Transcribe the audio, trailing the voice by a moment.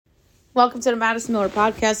Welcome to the Madison Miller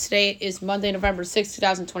Podcast. Today is Monday, November 6,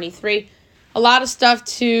 2023. A lot of stuff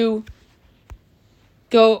to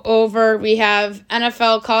go over. We have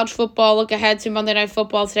NFL, college football, look ahead to Monday Night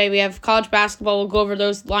Football today. We have college basketball. We'll go over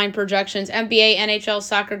those line projections. NBA, NHL,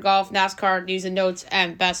 soccer, golf, NASCAR, news and notes,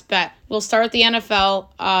 and best bet. We'll start with the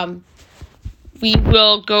NFL. We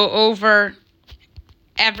will go over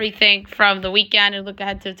everything from the weekend and look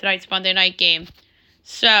ahead to tonight's Monday night game.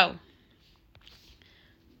 So,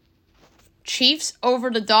 Chiefs over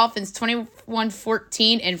the Dolphins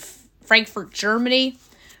 21-14 in Frankfurt, Germany.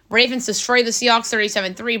 Ravens destroy the Seahawks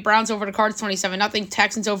 37-3. Browns over the Cards 27-0.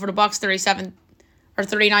 Texans over the Bucks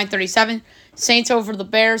 39-37. Saints over the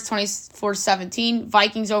Bears 24-17.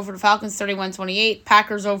 Vikings over the Falcons 31-28.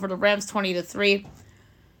 Packers over the Rams 20-3.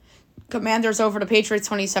 Commanders over the Patriots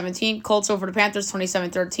 2017. Colts over the Panthers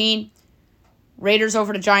 27-13. Raiders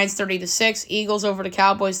over the Giants 30-6, Eagles over the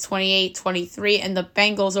Cowboys 28-23, and the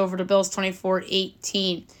Bengals over the Bills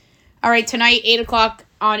 24-18. All right, tonight, 8 o'clock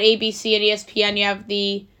on ABC and ESPN, you have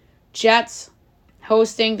the Jets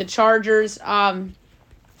hosting the Chargers. My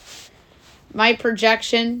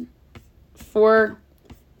projection for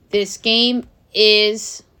this game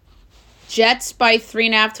is Jets by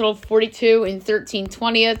 3.5 total, 42 and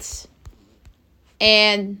 13/20.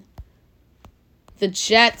 And the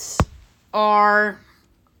Jets are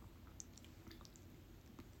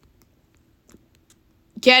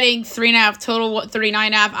getting 3.5 total,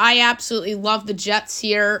 39.5. I absolutely love the Jets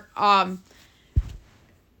here. I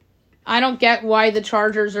don't get why the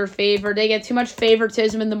Chargers are favored. They get too much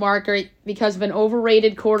favoritism in the market because of an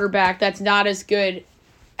overrated quarterback that's not as good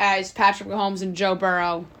as Patrick Mahomes and Joe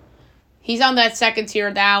Burrow. He's on that second tier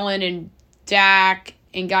with Allen and Dak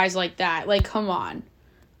and guys like that. Like, come on.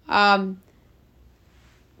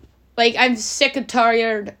 I'm sick and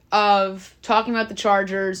tired of talking about the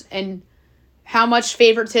Chargers and how much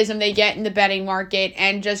favoritism they get in the betting market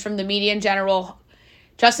and just from the media in general.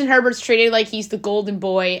 Justin Herbert's treated like he's the golden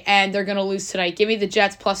boy, and they're going to lose tonight. Give me the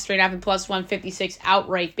Jets plus 3.5 and plus 156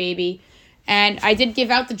 outright, baby. And I did give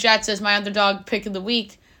out the Jets as my underdog pick of the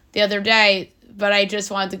week the other day, but I just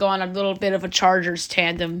wanted to go on a little bit of a Chargers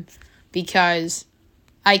tandem because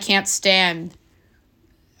I can't stand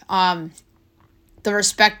the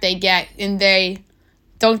respect they get, and they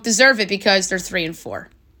don't deserve it because they're 3-4,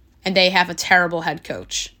 and they have a terrible head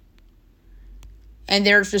coach, and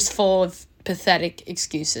they're just full of pathetic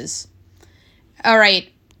excuses. All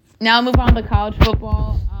right, now move on to college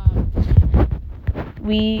football.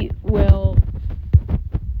 We will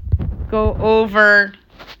go over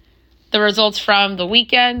the results from the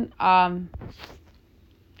weekend.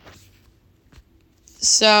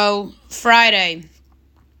 So Friday,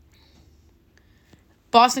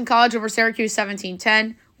 Boston College over Syracuse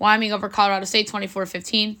 17-10. Wyoming over Colorado State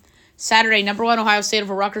 24-15. Saturday, number 1 Ohio State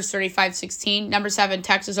over Rutgers 35-16. Number 7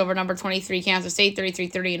 Texas over number 23 Kansas State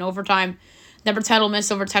 33-30 in overtime. Number 10 Ole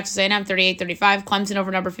Miss over Texas A&M 38-35. Clemson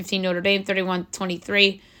over number 15 Notre Dame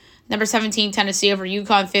 31-23. Number 17 Tennessee over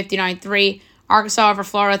UConn 59-3. Arkansas over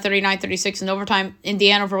Florida 39-36 in overtime.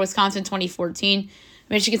 Indiana over Wisconsin 2014.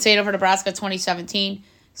 Michigan State over Nebraska 2017.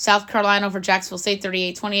 South Carolina over Jacksonville State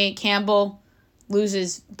 38-28. Campbell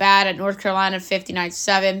loses bad at North Carolina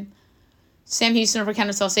 59-7. Sam Houston over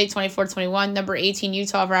Kennesaw State 24-21. Number 18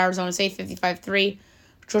 Utah over Arizona State 55-3.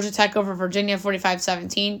 Georgia Tech over Virginia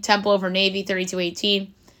 45-17. Temple over Navy 32-18.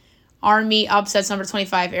 Army upsets number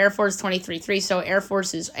 25 Air Force 23-3. So Air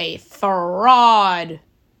Force is a fraud.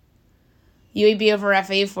 UAB over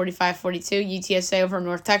FAU 45-42. UTSA over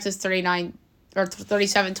North Texas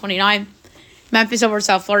 37-29. Memphis over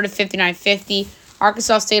South Florida 59-50.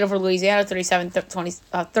 Arkansas State over Louisiana,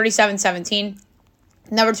 37-17.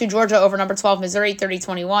 Number 2, Georgia over number 12, Missouri,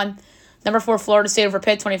 30-21. Number 4, Florida State over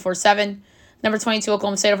Pitt, 24-7. Number 22,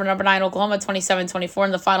 Oklahoma State over number 9, Oklahoma, 27-24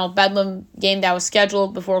 in the final Bedlam game that was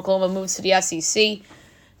scheduled before Oklahoma moves to the SEC.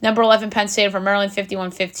 Number 11, Penn State over Maryland,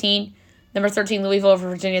 51-15. Number 13, Louisville over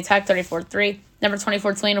Virginia Tech, 34-3. Number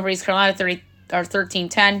 24, Tulane over East Carolina,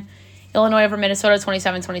 13-10. Illinois over Minnesota,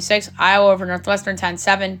 27-26. Iowa over Northwestern,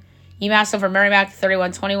 10-7. UMass over Merrimack,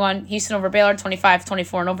 31-21. Houston over Baylor,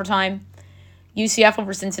 25-24 in overtime. UCF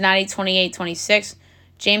over Cincinnati, 28-26.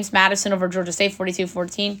 James Madison over Georgia State,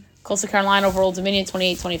 42-14. Coastal Carolina over Old Dominion,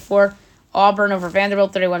 28-24. Auburn over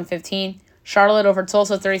Vanderbilt, 31-15. Charlotte over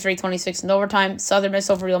Tulsa, 33-26 in overtime. Southern Miss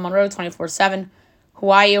over Real Monroe, 24-7.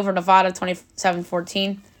 Hawaii over Nevada,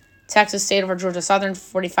 27-14. Texas State over Georgia Southern,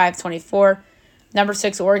 45-24. Number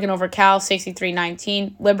 6, Oregon over Cal,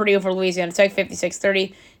 63-19. Liberty over Louisiana Tech,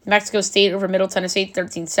 56-30. Mexico State over Middle Tennessee,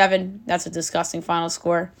 13-7. That's a disgusting final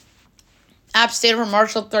score. App State over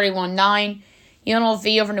Marshall, 31-9.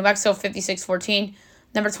 UNLV over New Mexico, 56-14.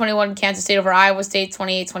 Number 21, Kansas State over Iowa State,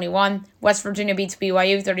 28-21. West Virginia beats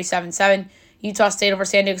BYU, 37-7. Utah State over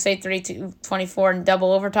San Diego State, 32-24 in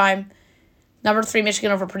double overtime. Number 3,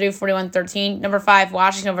 Michigan over Purdue, 41-13. Number 5,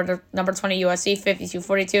 Washington over number 20, USC,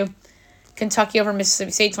 52-42. Kentucky over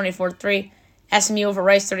Mississippi State, 24-3. SMU over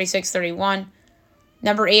Rice, 36-31.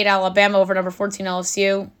 Number 8, Alabama over number 14,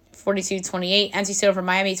 LSU, 42-28. NC State over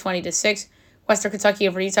Miami, 20-6. Western Kentucky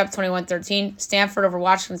over UTEP, 21-13. Stanford over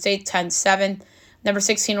Washington State, 10-7. Number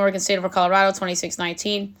 16, Oregon State over Colorado,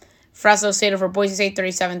 26-19. Fresno State over Boise State,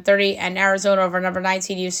 37-30. And Arizona over number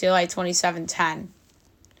 19, UCLA, 27-10.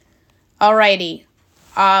 Alrighty.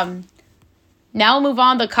 Now we'll move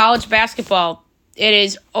on to college basketball. It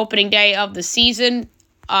is opening day of the season.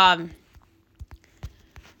 The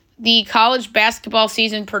college basketball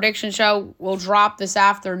season prediction show will drop this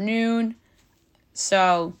afternoon.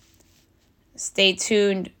 So stay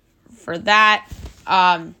tuned for that.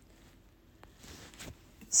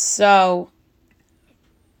 So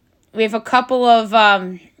we have a couple of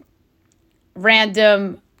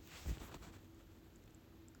random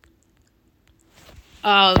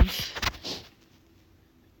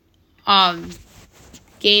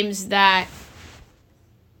games that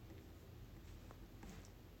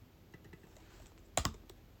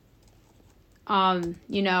are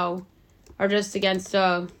just against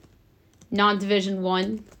non-Division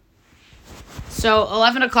 1. So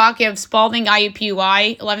 11 o'clock you have Spalding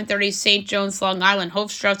IUPUI, 11:30 St. John's Long Island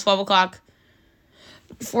Hofstra, 12 o'clock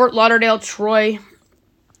Fort Lauderdale Troy,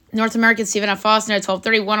 North American Stephen F. Austin at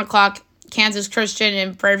 12:30, 1 o'clock Kansas Christian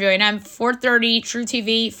and Prairie View A&M, 4:30 True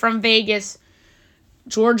TV from Vegas,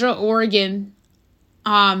 Georgia, Oregon.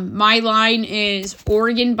 My line is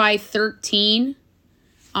Oregon by 13.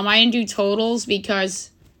 I didn't do totals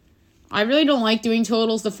because I really don't like doing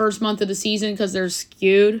totals the first month of the season because they're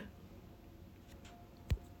skewed.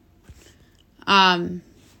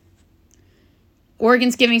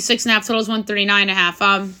 Oregon's giving 6.5, totals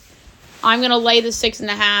 139.5. I'm going to lay the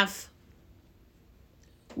 6.5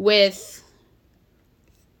 with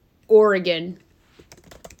Oregon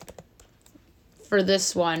for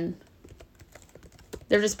this one.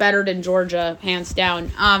 They're just better than Georgia, hands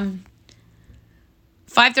down.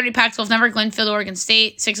 5:30 Pac-12 Network, Glenfield, Oregon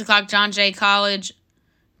State. 6 o'clock John Jay College,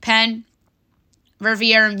 Penn,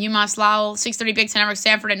 Riviera, and UMass Lowell. 6:30 Big Ten Network,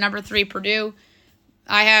 Stanford at number 3 Purdue.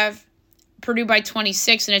 I have Purdue by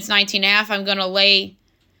 26 and it's 19.5. I'm going to lay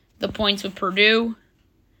the points with Purdue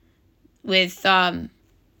with Zach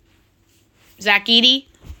Edey.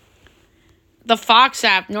 The Fox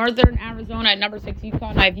app, Northern Arizona at number 6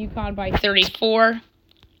 UConn. I have UConn by 34. And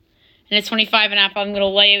it's 25.5. I'm going to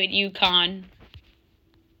lay it with UConn.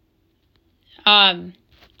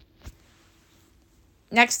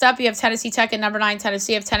 Next up, you have Tennessee Tech at number 9.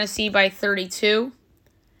 Tennessee have Tennessee by 32.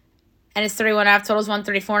 And it's 31.5. Totals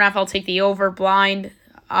 134.5. I'll take the over blind.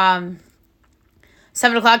 7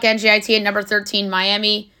 o'clock NJIT at number 13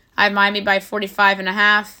 Miami. I have Miami by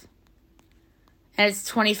 45.5. And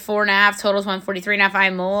it's 24.5. Totals 143.5.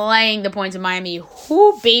 I'm laying the points in Miami.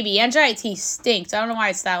 Whoo, baby. NJIT stinks. I don't know why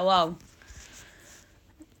it's that low.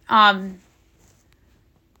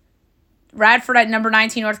 Radford at number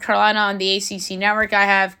 19, North Carolina on the ACC Network. I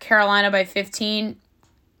have Carolina by 15.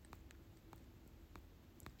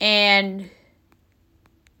 And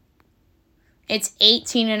it's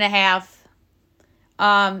 18.5.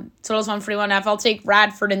 Totals 141.5. I'll take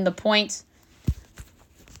Radford in the points.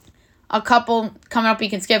 A couple coming up you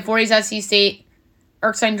can skip. 40's SC State,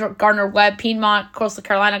 Erskine Gardner Webb, Piedmont, Coastal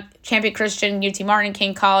Carolina, Champion Christian, UT Martin,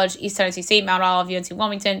 King College, East Tennessee State, Mount Olive, UNC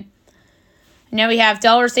Wilmington. And now we have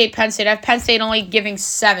Delaware State, Penn State. I have Penn State only giving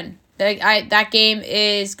 7. That game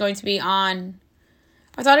is going to be on...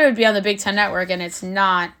 I thought it would be on the Big Ten Network, and it's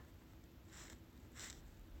not.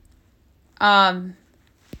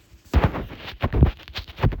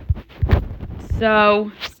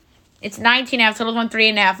 So, it's 19.5, total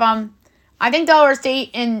 138.5. I think Delaware State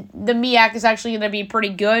in the MEAC is actually going to be pretty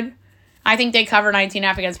good. I think they cover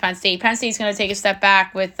 19.5 against Penn State. Penn State's going to take a step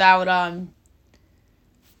back without...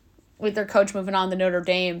 with their coach moving on to Notre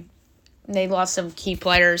Dame. They lost some key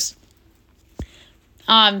players.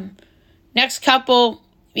 Next couple,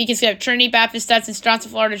 we can skip Trinity Baptist, Stetson, Johnson,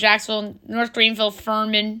 Florida, Jacksonville, North Greenville,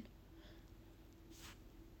 Furman.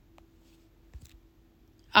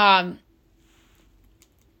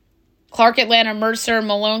 Clark, Atlanta, Mercer,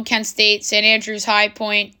 Malone, Kent State, St. Andrews, High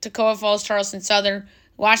Point, Toccoa Falls, Charleston Southern,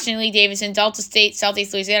 Washington, Lee, Davidson, Delta State,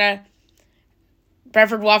 Southeast Louisiana,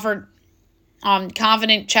 Brentford, Wofford,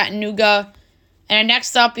 Confident, Chattanooga. And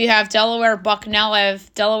next up, you have Delaware, Bucknell. I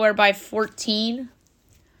have Delaware by 14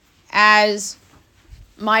 as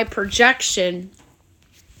my projection.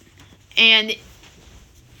 And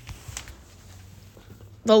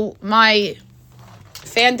my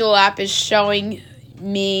FanDuel app is showing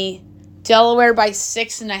me Delaware by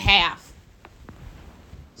 6.5.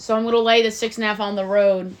 So I'm going to lay the 6.5 on the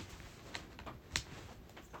road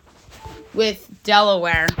with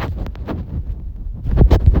Delaware.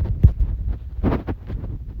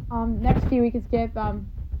 Next few we can skip.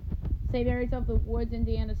 St. Mary's of the Woods,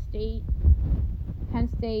 Indiana State, Penn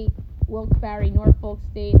State, Wilkes-Barre, Norfolk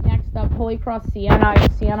State. Next up, Holy Cross, Siena.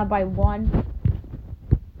 Siena by 1.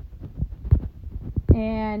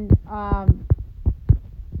 And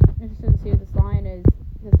interested to see what this line is,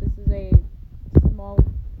 because this is a small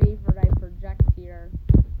favorite I project here.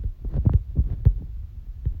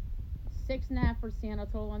 6.5 for Siena,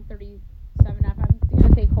 total 137.5. I'm going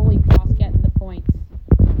to take Holy Cross getting the points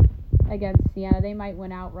against Siena. They might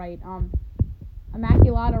win outright.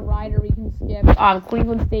 Immaculata Rider, we can skip.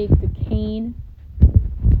 Cleveland State, Duquesne.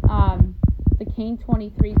 Duquesne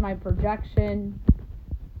 23 is my projection.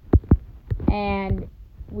 And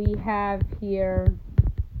we have here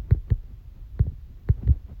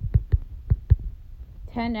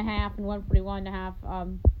 10.5 and 141.5.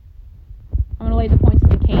 I'm going to lay the points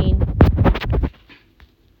with Duquesne.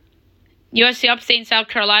 USC Upstate in South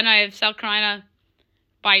Carolina. I have South Carolina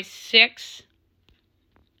by 6.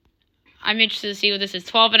 I'm interested to see what this is.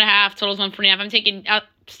 12.5. Totals 149. I'm taking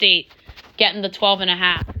Upstate, getting the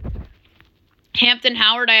 12.5. Hampton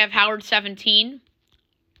Howard. I have Howard 17.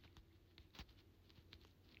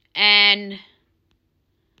 And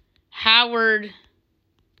Howard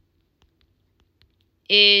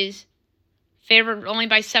is favored only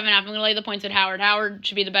by 7.5. I'm going to lay the points at Howard. Howard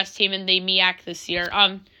should be the best team in the MEAC this year.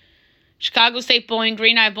 Chicago State, Bowling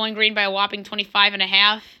Green. I have Bowling Green by a whopping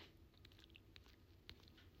 25.5.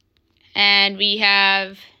 And we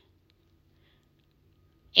have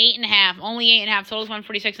 8.5. Only 8.5. Totals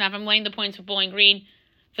 146.5. I'm laying the points with Bowling Green.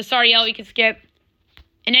 Vasariel, we could skip.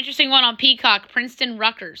 An interesting one on Peacock. Princeton,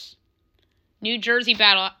 Rutgers. New Jersey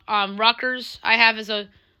battle. Rutgers, I have as a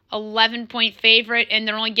 11-point favorite, and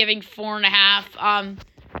they're only giving 4.5. A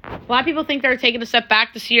lot of people think they're taking a step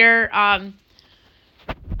back this year.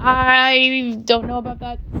 I don't know about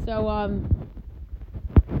that, so I'm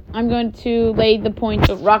going to lay the points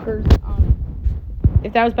with Rutgers.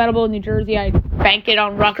 If that was bettable in New Jersey, I'd bank it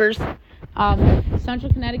on Rutgers.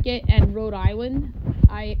 Central Connecticut and Rhode Island.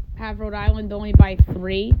 I have Rhode Island only by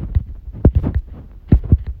 3.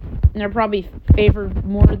 And they're probably favored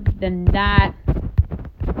more than that.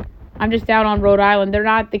 I'm just down on Rhode Island. They're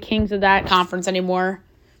not the kings of that conference anymore.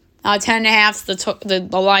 10.5.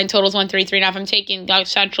 The line totals 133.5. I'm taking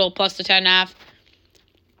Central plus the 10.5.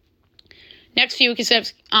 Next few we can skip.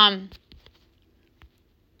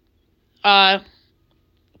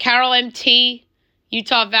 Carroll MT,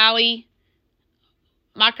 Utah Valley,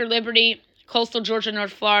 Mocker Liberty, Coastal Georgia,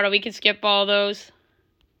 North Florida. We can skip all those.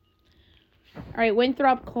 All right,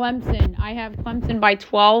 Winthrop, Clemson. I have Clemson by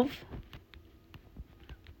 12.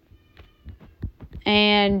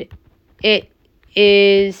 And it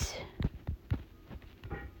is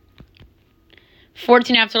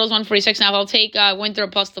 14.5 totals, 146.5. I'll take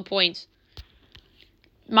Winthrop plus the points.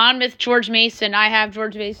 Monmouth, George Mason. I have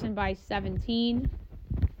George Mason by 17.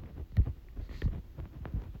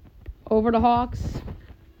 Over the Hawks.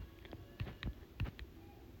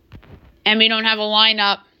 And we don't have a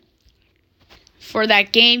lineup for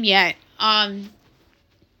that game yet. But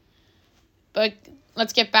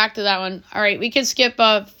let's get back to that one. All right, we can skip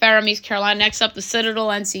Ferrum, East Carolina. Next up, the Citadel,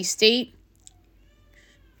 NC State.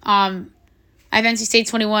 I have NC State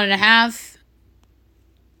 21.5.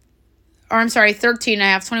 Or I'm sorry,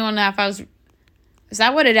 13.5, 21.5. Is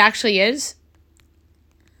that what it actually is?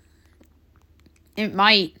 It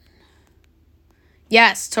might.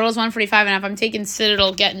 Yes, total's 145.5. I'm taking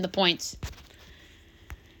Citadel, getting the points.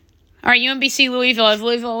 All right, UMBC, Louisville. I have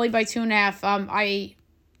Louisville only by 2.5. I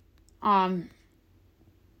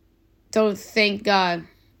don't think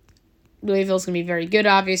Louisville's going to be very good,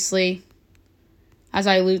 obviously, as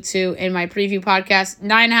I allude to in my preview podcast.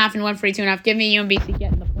 9.5 and 142.5. Give me UMBC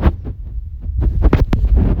getting the points.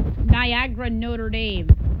 Niagara, Notre Dame.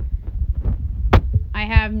 I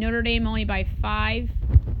have Notre Dame only by 5.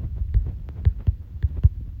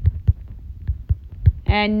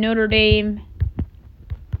 And Notre Dame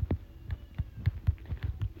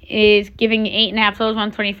is giving 8.5 totals,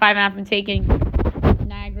 125.5. I'm taking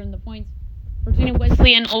Niagara in the points. Virginia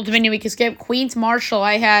Wesleyan, Old Dominion, we can skip. Queens, Marshall.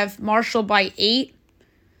 I have Marshall by 8.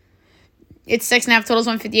 It's 6.5 totals,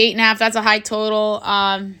 158.5. That's a high total.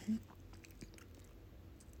 I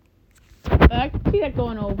can see that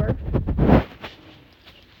going over.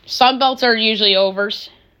 Sunbelts are usually overs.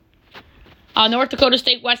 North Dakota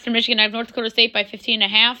State, Western Michigan. I have North Dakota State by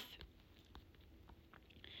 15.5.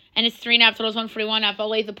 And it's 3.5 totals, 141.5. I'll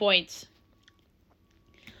lay the points.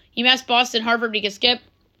 UMass Boston, Harvard, we can skip.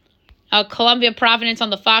 Columbia, Providence on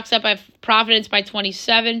the Fox app. I have Providence by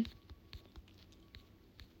 27.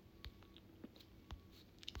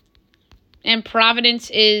 And Providence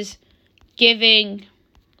is giving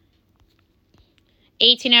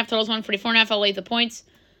 18.5 totals, 144.5. I'll lay the points.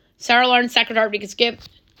 Sarah Lawrence, Sacred Heart, we can skip.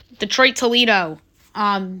 Detroit, Toledo.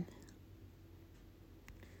 I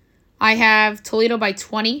have Toledo by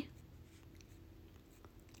 20.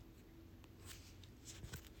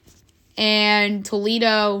 And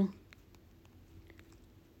Toledo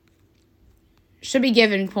should be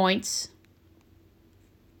given points.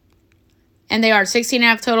 And they are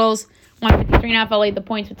 16.5 totals, 153.5. I'll lay the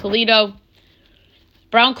points with Toledo.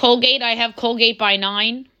 Brown, Colgate, I have Colgate by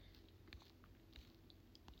 9.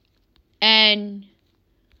 And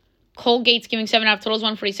Colgate's giving 7.5 totals,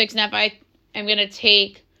 146.5. I am going to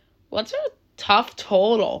take, what's a tough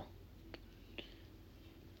total?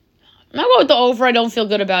 I'm going to go with the over. I don't feel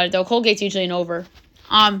good about it, though. Colgate's usually an over.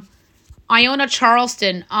 Iona,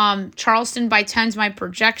 Charleston. Charleston by 10 is my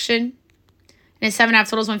projection. And it's 7.5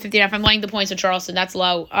 totals, 150.5. I'm laying the points of Charleston. That's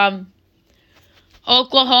low.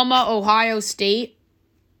 Oklahoma, Ohio State.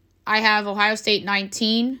 I have Ohio State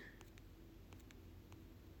 19.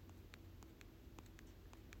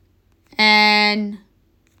 And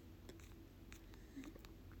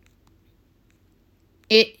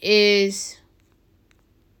it is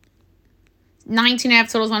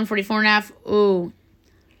 19.5 totals, 144.5. Ooh.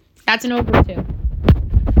 That's an over, too.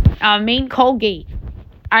 Maine, Colgate.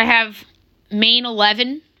 I have Maine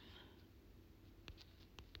 11.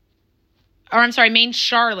 Or, I'm sorry, Maine,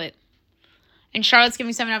 Charlotte. And Charlotte's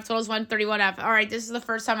giving 7.5 totals, 131.5. All right, this is the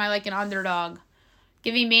first time I like an underdog.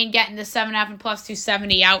 Giving Maine getting the 7.5 and plus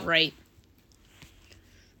 270 outright.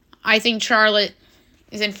 I think Charlotte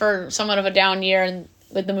is in for somewhat of a down year and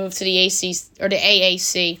with the move to the AC or the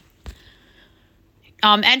AAC.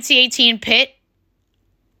 NC 18, Pitt.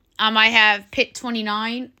 I have Pitt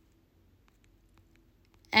 29.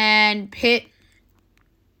 And Pitt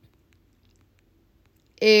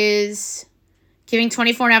is giving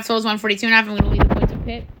 24.5 totals, 142.5. I'm going to leave the points of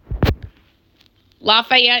Pitt.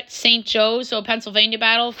 Lafayette, St. Joe's, so Pennsylvania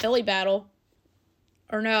battle, Philly battle.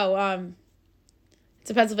 Or no,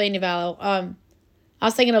 it's a Pennsylvania battle. I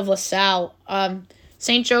was thinking of LaSalle.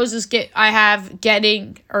 St. Joe's is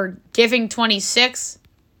giving 26.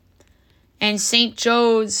 And St.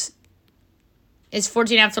 Joe's is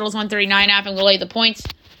 14.5 totals, 139.5. I'm going to lay the points.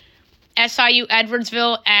 SIU,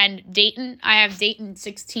 Edwardsville, and Dayton. I have Dayton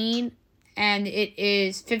 16. And it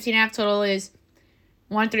is 15.5 total is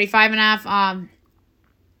 135.5.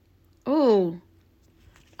 Ooh.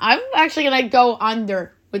 I'm actually going to go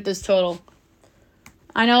under with this total.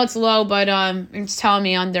 I know it's low, but it's telling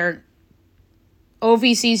me under.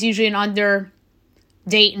 OVC is usually an under.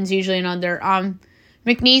 Dayton's usually an under.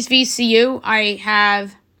 McNeese, VCU. I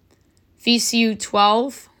have VCU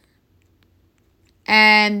 12.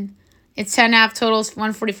 And it's 10.5 totals,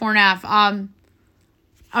 144.5. I'm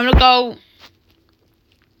going to go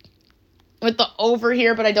with the over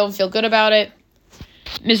here, but I don't feel good about it.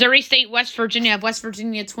 Missouri State, West Virginia. I have West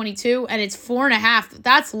Virginia 22, and it's 4.5.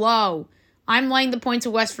 That's low. I'm laying the points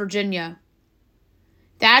of West Virginia.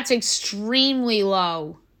 That's extremely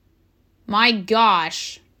low. My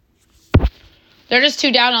gosh. They're just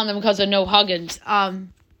too down on them because of no Huggins.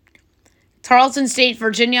 Tarleton State,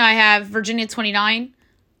 Virginia. I have Virginia 29.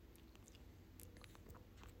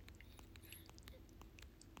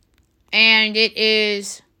 And it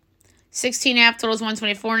is 16.5 totals,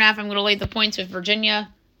 124.5. I'm going to lay the points with Virginia.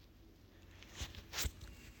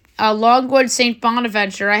 Longwood, St.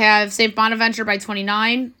 Bonaventure. I have St. Bonaventure by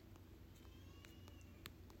 29.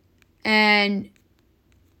 And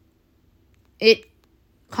it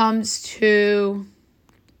comes to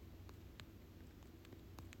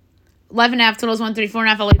 11.5 totals,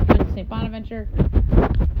 134.5. I'll lay the points with St. Bonaventure.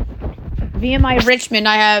 VMI, Richmond.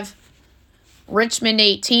 I have Richmond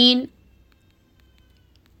 18.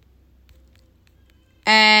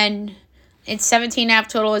 And it's 17.5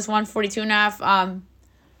 total is 142.5.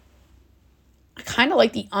 I kind of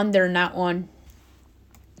like the under in that one.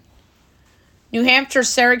 New Hampshire,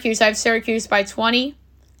 Syracuse. I have Syracuse by 20.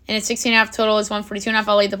 And it's 16.5 total is 142.5.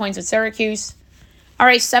 I'll lay the points with Syracuse. All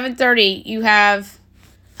right, 7:30. You have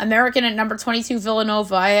American at number 22,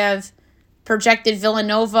 Villanova. I have projected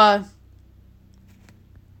Villanova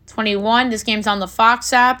 21. This game's on the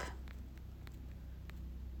Fox app.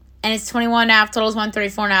 And it's 21.5 totals,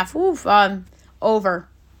 134.5. Oof, over.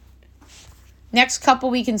 Next couple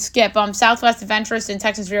we can skip. Southwest Adventurous in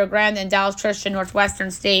Texas Rio Grande and Dallas Christian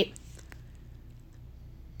Northwestern State.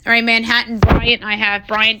 All right, Manhattan, Bryant. I have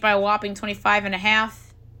Bryant by a whopping 25.5.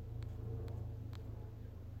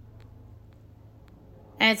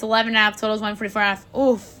 And it's 11.5. Total's 144.5.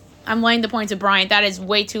 Oof. I'm laying the points at Bryant. That is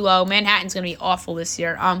way too low. Manhattan's going to be awful this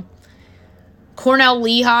year. Cornell,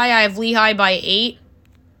 Lehigh. I have Lehigh by 8.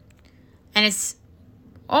 And it's,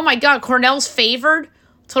 oh my God, Cornell's favored.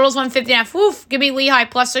 Total's 150.5. Woof. Give me Lehigh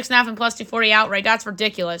plus 6.5 and plus 240 outright. That's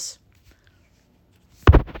ridiculous.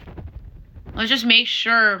 Let's just make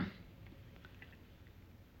sure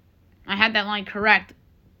I had that line correct.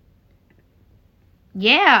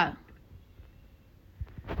 Yeah.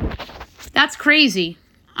 That's crazy.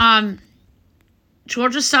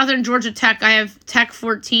 Georgia Southern, Georgia Tech. I have Tech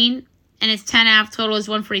 14, and it's 10.5. Total is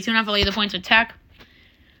 142.5. I'll leave the points with Tech.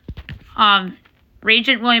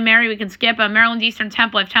 Regent, William Mary, we can skip. Maryland Eastern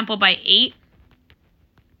Temple. I have Temple by 8.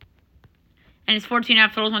 And it's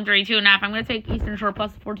 14.5. Total is 132.5. I'm going to take Eastern Shore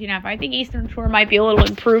plus 14.5. I think Eastern Shore might be a little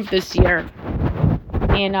improved this year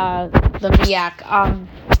in the MEAC.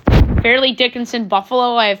 Fairleigh Dickinson,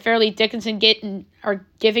 Buffalo. I have Fairleigh Dickinson giving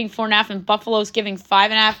 4.5 and Buffalo's giving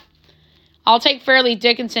 5.5. I'll take Fairleigh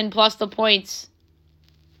Dickinson plus the points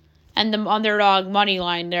and the underdog money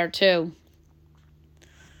line there too.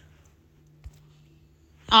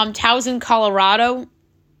 Towson, Colorado.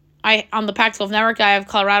 On the Pac-12 Network, I have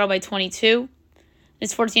Colorado by 22.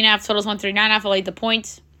 It's 14.5. Totals 139.5. I'll lead the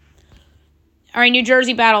points. All right, New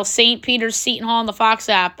Jersey battle. St. Peter's, Seton Hall on the Fox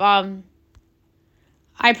app.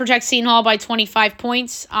 I project Seton Hall by 25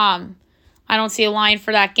 points. I don't see a line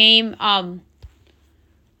for that game.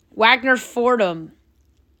 Wagner Fordham.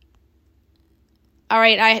 All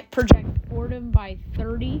right, I project Fordham by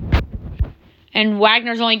 30. And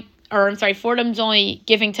Fordham's only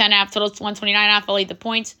giving 10.5. Totals 129.5. I'll lead the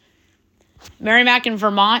points. Merrimack in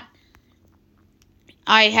Vermont.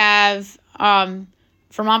 I have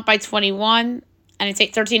Vermont by 21. And it's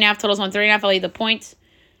 13.5. Totals 130.5. I'll lead the points.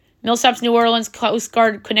 Millsaps, New Orleans, Coast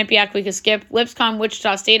Guard, Quinnipiac, we could skip. Lipscomb,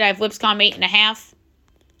 Wichita State, I have Lipscomb 8.5.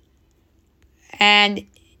 And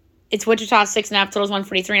it's Wichita 6.5, totals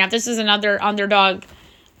 143.5. This is another underdog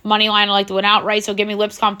money line I like to win outright, so give me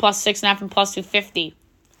Lipscomb plus 6.5 and plus 250.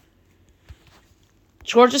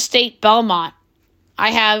 Georgia State, Belmont.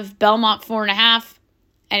 I have Belmont 4.5,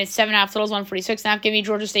 and it's 7.5, totals 146.5. Give me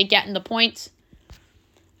Georgia State getting the points.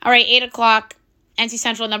 All right, 8 o'clock. NC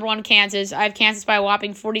Central, number 1, Kansas. I have Kansas by a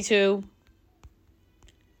whopping 42.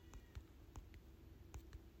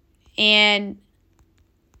 And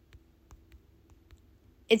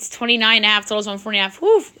it's 29.5, totals 140.5.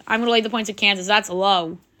 Whew, I'm going to lay the points at Kansas. That's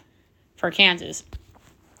low for Kansas.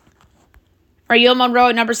 All right, UL Monroe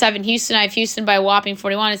at number 7, Houston. I have Houston by a whopping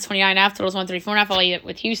 41. It's 29.5, totals 134.5. I'll lay it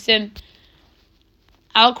with Houston.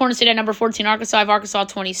 Alcorn State at number 14, Arkansas. I have Arkansas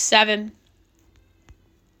 27.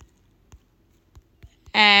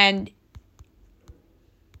 And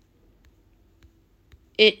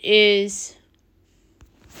it is,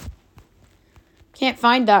 can't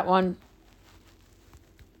find that one.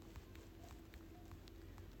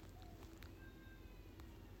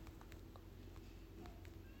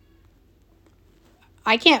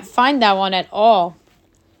 I can't find that one at all.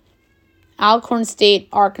 Alcorn State,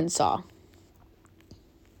 Arkansas.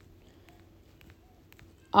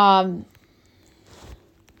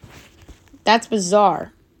 That's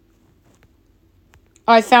bizarre.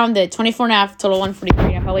 Oh, I found it. 24.5, total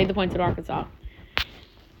 143.5. I'll lead the points at Arkansas.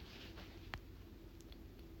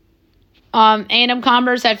 A&M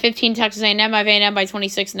Commerce at 15, Texas A&M. I have A&M by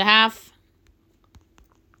 26.5.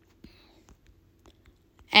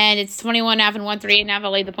 And it's 21.5 and 138.5.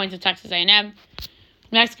 I'll lead the points at Texas A&M.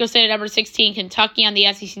 Mexico State at number 16, Kentucky on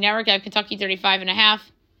the SEC Network. I have Kentucky 35.5.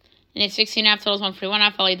 And it's 16.5, totals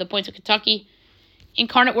 141.5. I'll lead the points at Kentucky.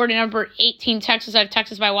 Incarnate Word at number 18, Texas. I have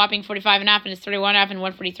Texas by a whopping 45.5, and it's 31.5 and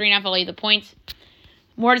 143.5. I'll lead the points.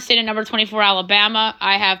 Morehead State at number 24, Alabama.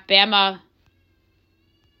 I have Bama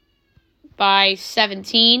by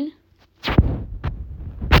 17.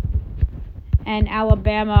 And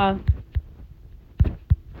Alabama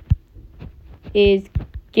is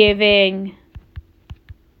giving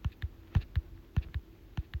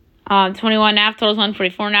 21.5, totals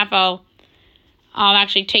 144.5. I'll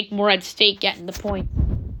actually take Morehead State getting the point.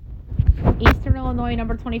 Eastern Illinois,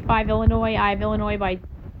 number 25, Illinois. I have Illinois by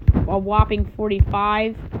a whopping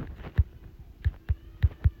 45.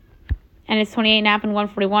 And it's 28.5 and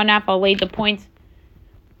 141.5. I'll lead the points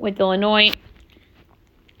with Illinois.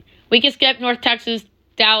 We can skip North Texas,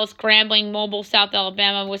 Dallas, Grambling, Mobile, South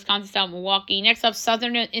Alabama, Wisconsin, South Milwaukee. Next up,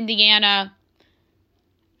 Southern Indiana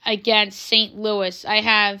against St. Louis. I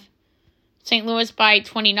have St. Louis by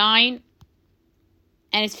 29.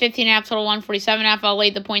 And it's 15.5, total 147.5. I'll lay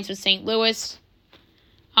the points with St. Louis.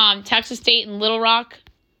 Texas State and Little Rock.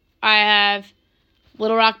 I have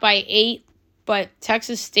Little Rock by 8, but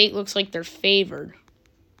Texas State looks like they're favored.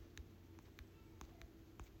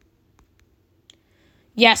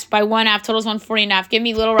 Yes, by 1.5. Total's 140.5. Give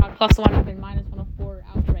me Little Rock plus 1.5 and minus 104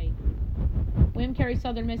 outright. William Carey,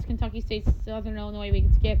 Southern Miss, Kentucky State, Southern Illinois. We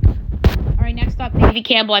can skip. All right, next up, Navy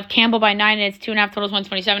Campbell. I have Campbell by 9, and it's 2.5. Total's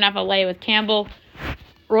 127.5. I'll lay it with Campbell.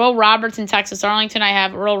 Earl Roberts in Texas Arlington. I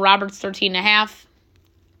have Earl Roberts 13.5.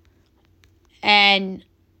 And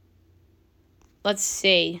let's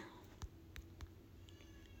see.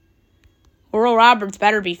 Earl Roberts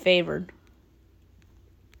better be favored.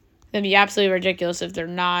 It'd be absolutely ridiculous if they're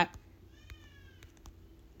not.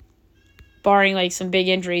 Barring, like, some big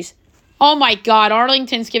injuries. Oh, my God.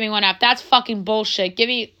 Arlington's giving 1.5. That's fucking bullshit. Give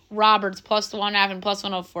me Roberts plus 1.5 and plus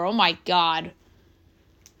 104. Oh, my God.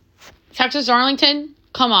 Texas Arlington?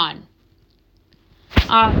 Come on.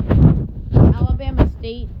 Alabama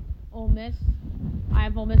State, Ole Miss. I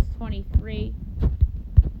have Ole Miss 23.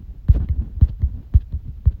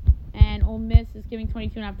 And Ole Miss is giving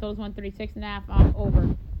 22.5. Totals 136.5.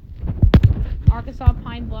 Over. Arkansas,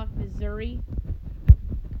 Pine Bluff, Missouri.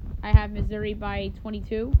 I have Missouri by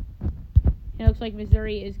 22. It looks like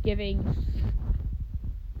Missouri is giving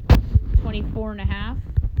 24.5.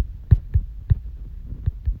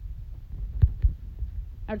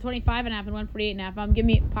 Or 25.5 and 148.5. Give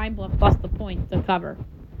me Pine Bluff plus the points to cover.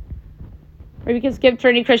 Or we can skip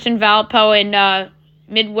Trinity Christian, Valpo, and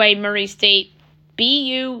Midway, Murray State.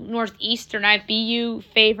 BU, Northeastern. I have BU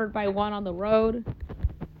favored by 1 on the road.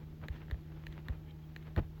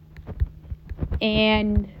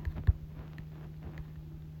 And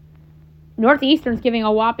Northeastern's giving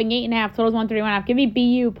a whopping 8.5. Totals 131.5. Give me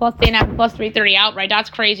BU plus 8.5 plus 330 outright. That's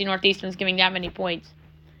crazy. Northeastern's giving that many points.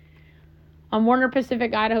 Warner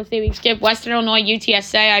Pacific, Idaho State. We can skip Western Illinois,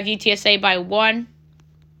 UTSA. I have UTSA by 1.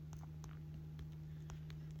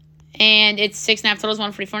 And it's 6.5. Totals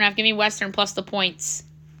 144.5. Give me Western plus the points.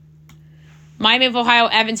 Miami of Ohio,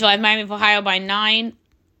 Evansville. I have Miami of Ohio by 9.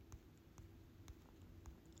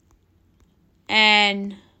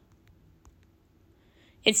 And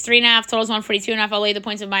it's 3.5. Totals 142.5. I'll lay the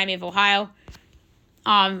points of Miami of Ohio.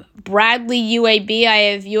 Bradley, UAB. I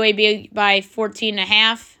have UAB by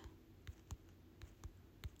 14.5.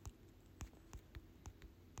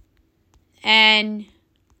 And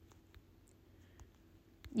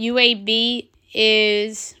UAB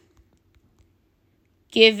is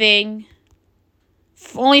giving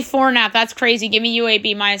only 4.5. That's crazy. Give me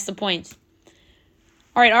UAB minus the points.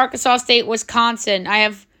 All right, Arkansas State, Wisconsin. I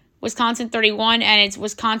have Wisconsin 31, and it's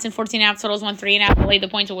Wisconsin 14.5. Totals 103.5. I'll lay the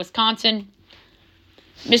points of Wisconsin.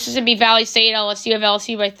 Mississippi Valley State, LSU. Have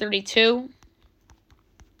LSU by 32.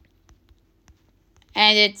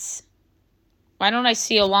 And it's, why don't I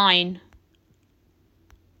see a line?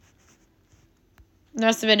 There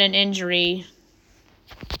must have been an injury.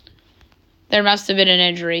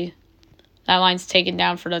 That line's taken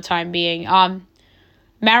down for the time being.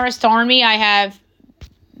 Marist Army, I have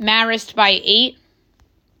Marist by 8.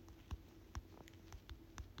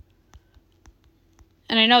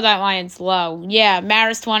 And I know that line's low. Yeah,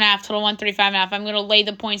 Marist 1.5, total 135.5. I'm going to lay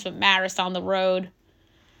the points with Marist on the road.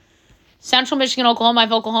 Central Michigan, Oklahoma, I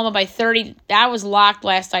have Oklahoma by 30. That was locked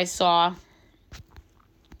last I saw.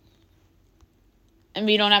 And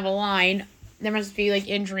we don't have a line. There must be, like,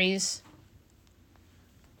 injuries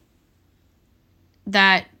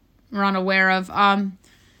that we're unaware of.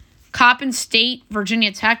 Coppin State,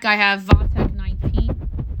 Virginia Tech, I have Vautech 19.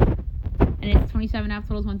 And it's 27.5,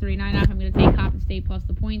 totals 139.5. I'm going to take Coppin State plus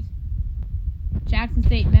the points. Jackson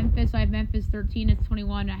State, Memphis, I have Memphis 13. It's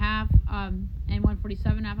 21.5. And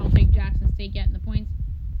 147.5. I'll take Jackson State getting the points.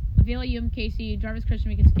 Avila, UMKC, Jarvis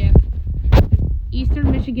Christian, we can skip. Eastern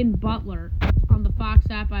Michigan, Butler. On the Fox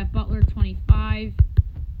app, I have Butler 25.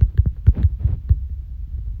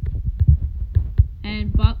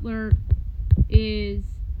 And Butler is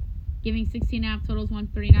giving 16.5, totals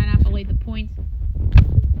 139.5. I'll lay the points.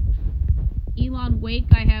 Elon Wake,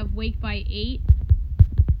 I have Wake by 8.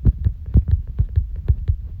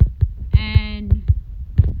 And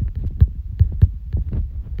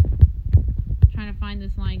trying to find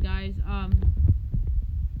this line, guys.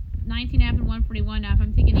 19.5 and 141.5.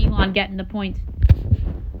 I'm taking Elon getting the points.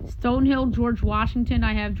 Stonehill, George Washington.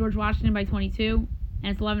 I have George Washington by 22.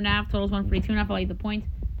 And it's 11.5. Totals 142.5. I'll lay the points.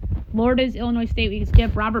 Florida's Illinois State. We can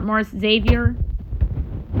skip. Robert Morris, Xavier.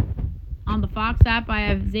 On the Fox app, I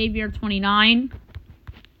have Xavier 29.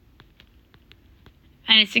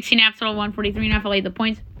 And it's 16.5. Total 143.5. I'll lay the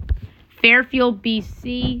points. Fairfield,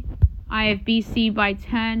 BC. I have BC by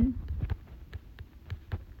 10.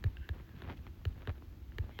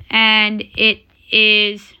 And it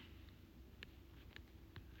is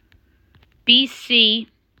BC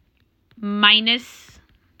minus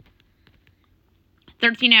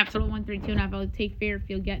 13.5, total 132.5. I'll take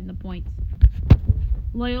Fairfield getting the points.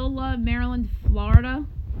 Loyola, Maryland, Florida.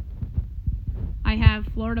 I have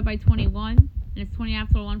Florida by 21, and it's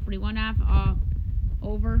 20.5, total 141.5.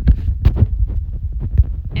 Over.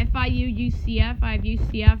 FIU, UCF. I have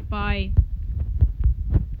UCF by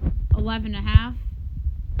 11.5.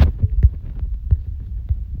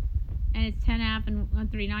 And it's 10.5 and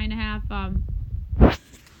 139.5.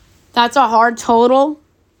 That's a hard total.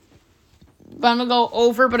 But I'm going to go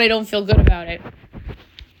over, but I don't feel good about it.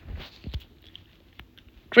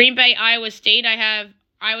 Green Bay, Iowa State. I have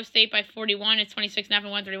Iowa State by 41. It's 26.5 and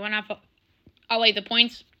 131.5. I'll lay the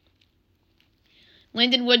points.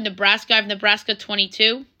 Lindenwood, Nebraska. I have Nebraska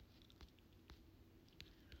 22.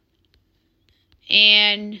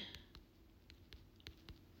 And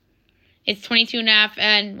it's 22.5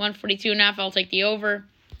 and 142.5. I'll take the over.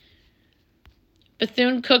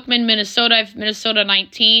 Bethune-Cookman, Minnesota. I have Minnesota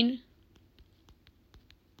 19.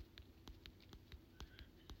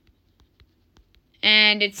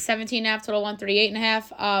 And it's 17.5, total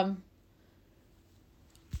 138.5.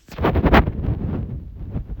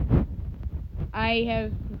 I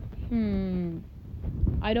have,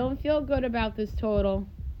 I don't feel good about this total.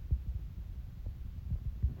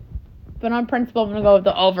 But on principle, I'm going to go with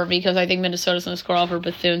the over because I think Minnesota's going to score over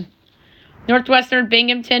Bethune. Northwestern,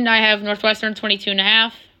 Binghamton. I have Northwestern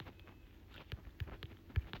 22.5.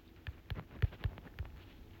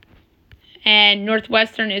 And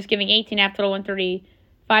Northwestern is giving 18.5, total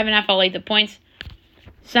 135.5. I'll lay the points.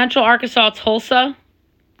 Central Arkansas, Tulsa.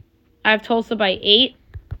 I have Tulsa by 8.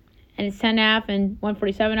 And it's 10.5 and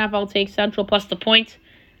 147.5. I'll take Central plus the points.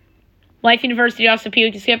 Life University, Austin Peay.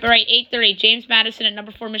 We can skip. All right, 8:30. James Madison at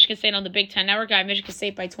number 4, Michigan State on the Big Ten Network. I have Michigan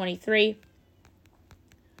State by 23.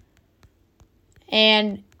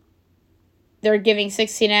 And they're giving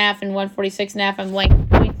 16.5 and 146.5. I'm laying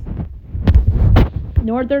points.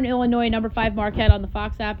 Northern Illinois, number 5, Marquette on the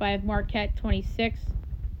Fox app. I have Marquette 26.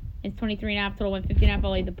 It's 23.5, total 150.5.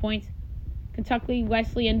 I'll lay the points. Kentucky,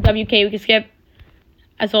 Wesleyan, WK, we can skip.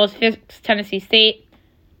 As well as 5th, Tennessee State.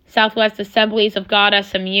 Southwest Assemblies of God,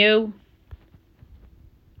 SMU.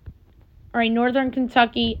 All right, Northern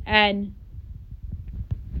Kentucky and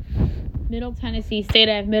Middle Tennessee State.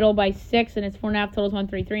 I have Middle by 6, and it's 4.5, totals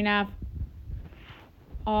 133.5.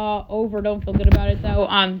 Over, don't feel good about it,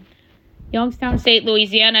 though. Youngstown State,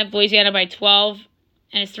 Louisiana. I have Louisiana by 12,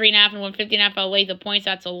 and it's 3.5 and 150.5. I'll lay the points.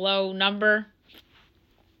 That's a low number.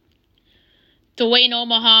 Dwayne,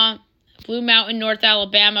 Omaha. Blue Mountain, North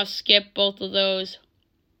Alabama. Skip both of those.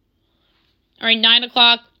 All right, 9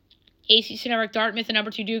 o'clock. ACC Network, Dartmouth, and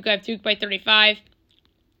number 2, Duke. I have Duke by 35.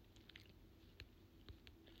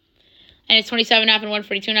 And it's 27.5 and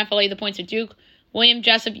 142.5. I'll lay the points at Duke. William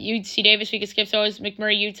Jessup, UC Davis. We can skip. So is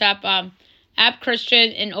McMurray, UTEP. App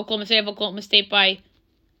Christian and Oklahoma State. I have Oklahoma State by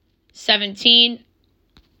 17.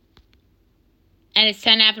 And it's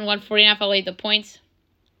 10.5 and 140.5. I'll lay the points.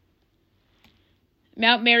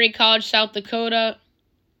 Mount Mary College, South Dakota.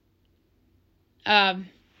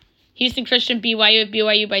 Houston Christian,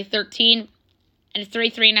 BYU by 13. And it's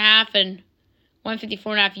 33.5 and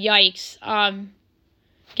 154.5. Yikes.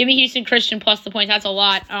 Give me Houston Christian plus the points. That's a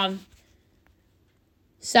lot.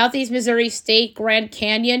 Southeast Missouri State, Grand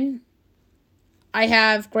Canyon. I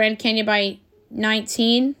have Grand Canyon by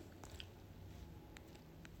 19.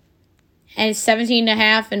 And it's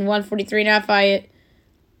 17.5 and 143.5.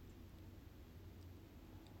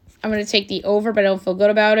 I'm going to take the over, but I don't feel good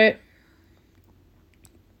about it.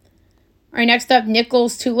 All right, next up,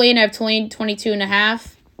 Nichols, Tulane. I have Tulane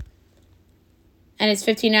 22.5. And it's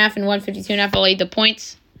 15.5 and 152.5. I'll lay the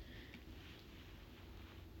points.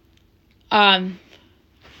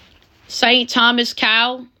 St. Thomas,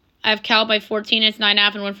 Cal. I have Cal by 14. It's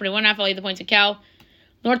 9.5 and 141.5. I'll lay the points at Cal.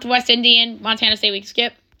 Northwest Indian, Montana State, we can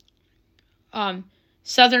skip.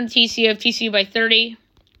 Southern TCU, I have TCU by 30.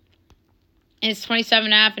 And it's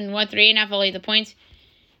 27.5 and 138.5. I'll lay the points.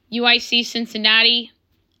 UIC, Cincinnati.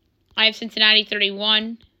 I have Cincinnati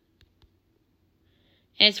 31.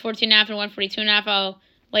 And it's 14.5 and 142.5. I'll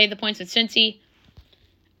lay the points with Cincy.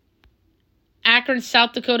 Akron,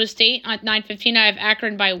 South Dakota State at 9:15. I have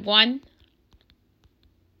Akron by 1.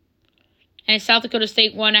 And it's South Dakota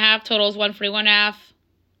State 1.5. Total is 141.5. I'm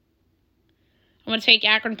going to take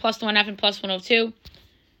Akron plus the 1.5 and plus 102.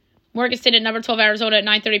 Morgan State at number 12, Arizona at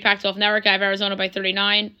 9:30. Pac-12 Network. I have Arizona by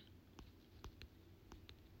 39.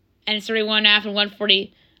 And it's 31.5 and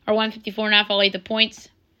 140 or 154.5. I'll lay the points.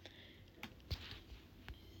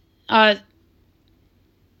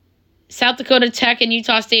 South Dakota Tech and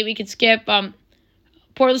Utah State we could skip.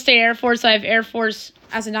 Portland State Air Force. I have Air Force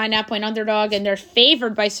as a 9.5-point underdog, and they're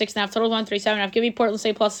favored by 6.5. Total 137.5. Give me Portland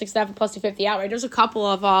State plus 6.5 and plus 250 outright. There's a couple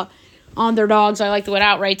of underdogs I like to win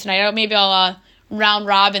outright tonight. Maybe I'll round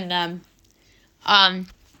robin them.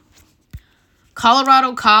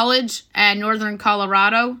 Colorado College and Northern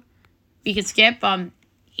Colorado. We could skip.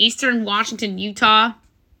 Eastern Washington, Utah.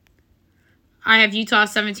 I have Utah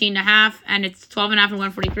 17.5, and it's 12.5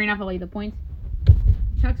 and 143.5. I'll lay the points.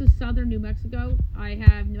 Texas Southern, New Mexico. I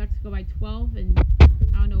have New Mexico by 12, and I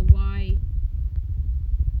don't know why.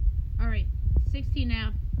 All right,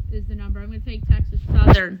 16.5 is the number. I'm going to take Texas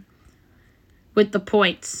Southern with the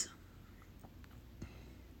points.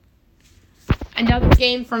 Another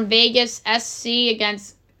game from Vegas, SC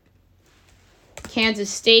against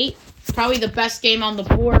Kansas State. Probably the best game on the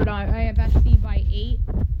board. I have SC by 8.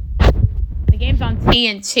 The game's on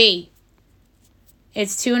TNT.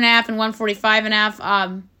 It's 2.5 and 145.5.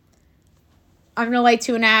 I'm gonna lay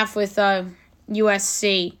 2.5 with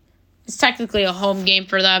USC. It's technically a home game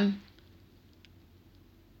for them.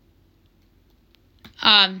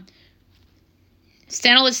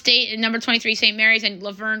 Stanislaus State and number 23 St. Mary's and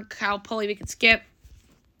Laverne Cal Poly we could skip.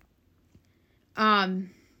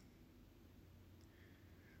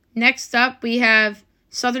 Next up we have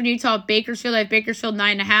Southern Utah Bakersfield. I have Bakersfield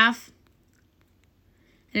 9.5.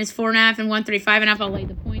 And it's 4.5 and 135.5. I'll lay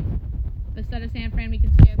the points. Instead of San Fran, we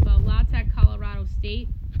can skip La Tech, Colorado State.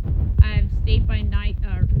 I have State by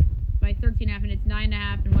 13.5, and it's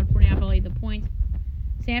 9.5 and 140.5. I'll lay the points.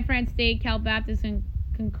 San Fran State, Cal Baptist, and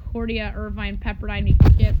Concordia, Irvine, Pepperdine. We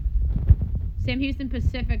can skip. Sam Houston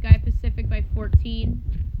Pacific. I have Pacific by 14,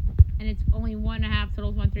 and it's only 1.5.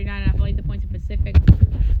 Totals 139.5. I'll lay the points in Pacific.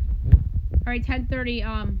 All right,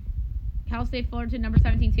 10:30. Cal State, Fullerton, number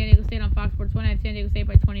 17, San Diego State on Fox Sports 1. I have San Diego State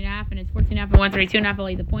by 20.5, and it's 14.5 and 132.5. I'll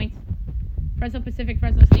lay the points. Fresno Pacific,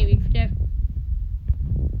 Fresno State, we skip.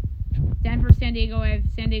 Denver, San Diego, I have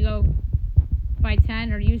San Diego by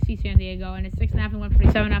 10, or UC San Diego, and it's 6.5 and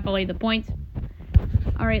 147.5. I'll lay the points.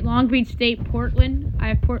 All right, Long Beach State, Portland. I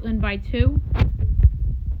have Portland by 2.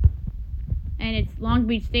 And it's Long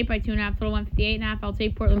Beach State by 2.5, total 158.5. I'll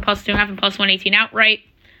take Portland plus 2.5 and plus 118 outright.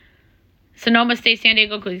 Sonoma State, San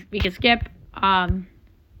Diego, we can skip. All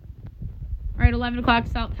right, 11 o'clock,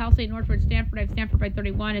 Cal State, Northwood, Stanford. I have Stanford by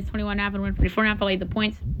 31. It's 21.5 and 144.5. I'll lay the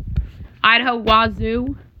points. Idaho,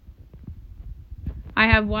 Wazoo. I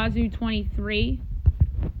have Wazoo 23.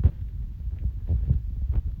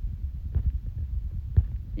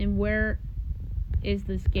 And where is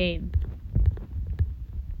this game?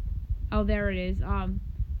 Oh, there it is.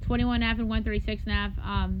 21.5 and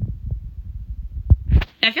 136.5.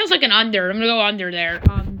 That feels like an under. I'm going to go under there.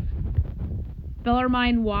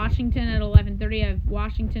 Bellarmine, Washington at 11:30. I have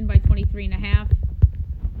Washington by 23.5.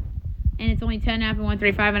 And it's only 10.5 and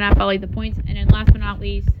 135.5. I'll lay the points. And then last but not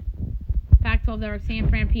least, Pac-12 there, San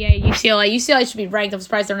Fran, PA, UCLA. UCLA should be ranked. I'm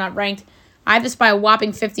surprised they're not ranked. I have this by a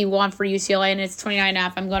whopping 51 for UCLA, and it's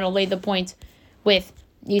 29.5. I'm going to lay the points with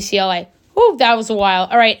UCLA. Ooh, that was a while.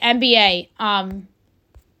 All right, NBA.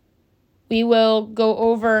 We will go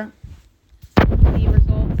over the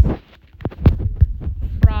results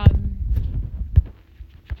from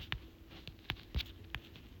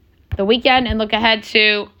the weekend and look ahead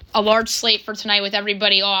to a large slate for tonight with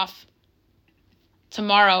everybody off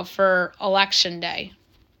tomorrow for Election Day.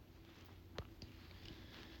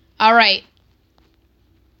 All right.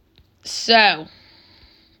 So,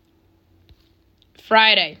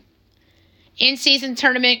 Friday. In-season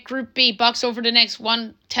tournament, Group B, Bucks over the Knicks,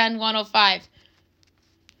 110-105.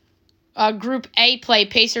 Group A play,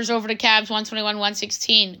 Pacers over the Cavs,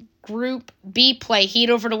 121-116. Group B play, Heat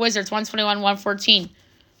over the Wizards, 121-114.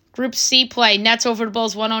 Group C play, Nets over the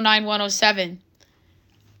Bulls, 109-107.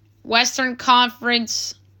 Western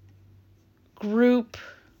Conference Group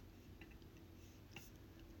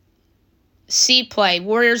C play,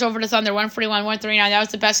 Warriors over the Thunder, 141-139. That was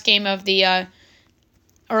the best game of the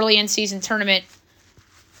early in-season tournament.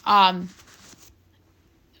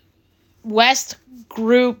 West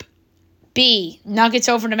Group B, Nuggets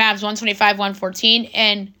over the Mavs, 125-114.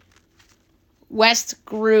 And West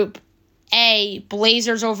Group A,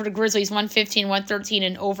 Blazers over the Grizzlies, 115-113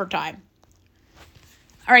 in overtime.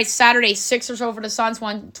 All right, Saturday, Sixers over the Suns,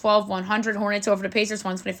 112-100. Hornets over the Pacers,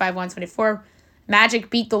 125-124. Magic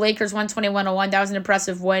beat the Lakers, 121-101. That was an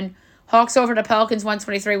impressive win. Hawks over the Pelicans,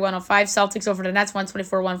 123-105. Celtics over the Nets,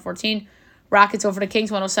 124-114. Rockets over the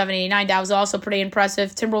Kings, 107-89. That was also pretty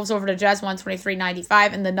impressive. Timberwolves over the Jazz,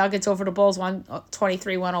 123-95. And the Nuggets over the Bulls,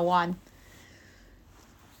 123-101.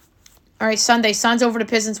 All right, Sunday, Suns over the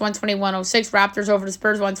Pistons, 120-106. Raptors over the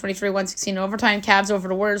Spurs, 123-116 in overtime. Cavs over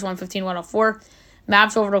the Warriors, 115-104.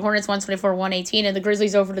 Mavs over the Hornets, 124-118. And the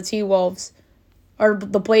Grizzlies over the T-Wolves. Or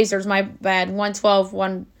the Blazers, my bad,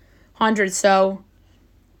 112-100. So,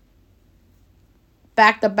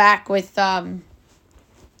 back-to-back with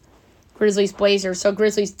Grizzlies Blazers. So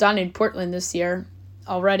Grizzlies done in Portland this year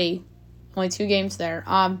already. Only 2 games there.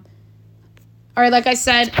 All right, like I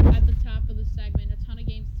said at the top of the segment, a ton of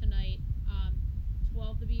games tonight.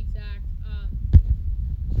 12 to be exact.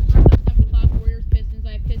 First up, 7 o'clock, Warriors Pistons.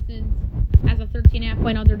 I have Pistons as a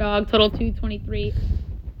 13.5-point underdog. Total 223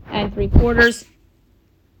 3/4.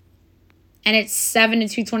 And it's 7 and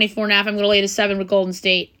 224.5. I'm going to lay the 7 with Golden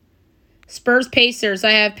State. Spurs Pacers.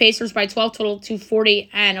 I have Pacers by 12, total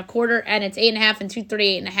 240.25, and it's 8.5 and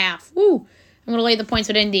 238.5. Woo! I'm going to lay the points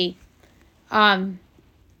with Indy. Mavs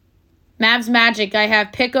Magic. I have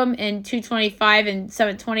Pick'em in 225 and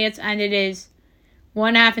 7/20, and it is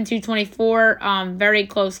 1.5 and 224. Very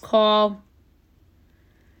close call.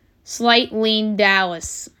 Slight lean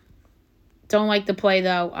Dallas. Don't like the play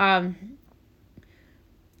though.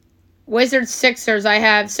 Wizards Sixers. I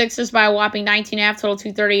have Sixers by a whopping 19.5, total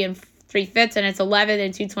 230 and 3/5, and it's 11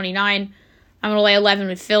 and 229. I'm going to lay 11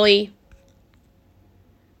 with Philly.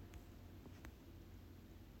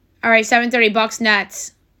 All right, 7:30 Bucks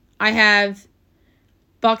Nets. I have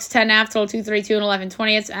Bucks 10.5, total 232 and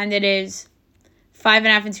 11/20, and it is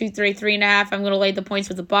 5.5 and 233.5. I'm going to lay the points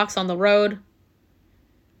with the Bucks on the road.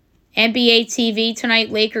 NBA TV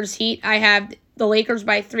tonight, Lakers Heat. I have the Lakers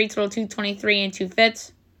by 3, total 223 and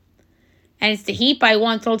 2/5. And it's the Heat by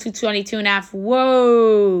 1, total 222.5.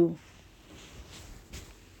 Whoa.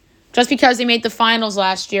 Just because they made the finals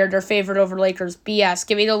last year, they're favored over the Lakers. BS.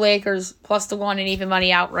 Give me the Lakers plus the 1 and even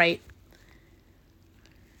money outright.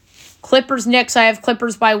 Clippers Knicks. I have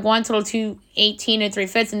Clippers by 1, total 218 and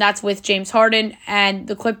 3/5, and that's with James Harden. And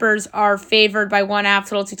the Clippers are favored by 1.5,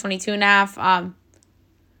 total 222.5. I'm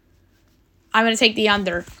going to take the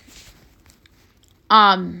under.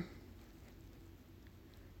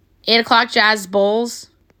 8 o'clock Jazz Bulls.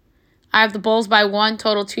 I have the Bulls by 1,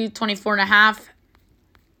 total 224.5.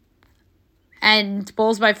 And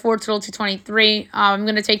Bulls by 4, total 223. I'm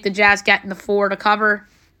going to take the Jazz getting the 4 to cover.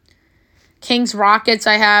 Kings Rockets.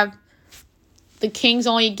 I have the Kings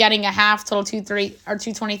only getting a half, total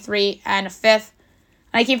 223 and a 5th.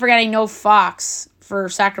 And I keep forgetting no Fox for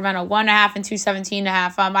Sacramento. 1.5 and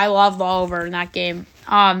 217.5. I love the over in that game.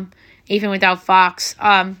 Even without Fox.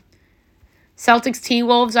 Celtics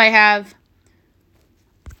T-Wolves. I have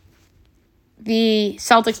the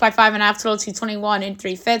Celtics by 5.5, total 221 and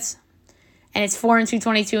 3/5. And it's 4 and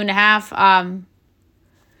 222.5.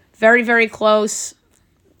 Very, very close.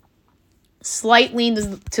 Slight lean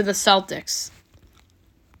to the Celtics.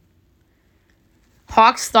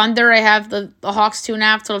 Hawks Thunder. I have the Hawks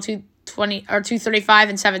 2.5, total 220 or 235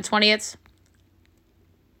 and 7/20.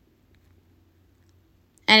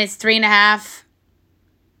 And it's 3.5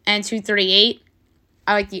 and 238.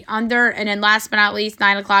 I like the under. And then last but not least,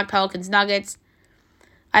 9 o'clock Pelicans Nuggets.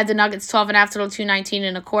 I have the Nuggets 12.5, total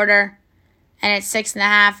 219.25. And it's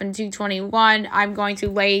 6.5 and 221. I'm going to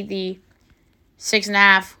lay the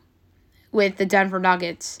 6.5 with the Denver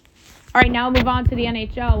Nuggets. All right, now we'll move on to the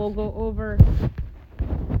NHL. We'll go over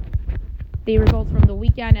the results from the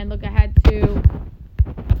weekend and look ahead to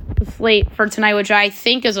the slate for tonight, which I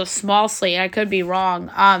think is a small slate. I could be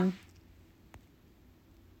wrong.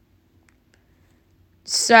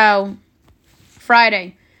 So,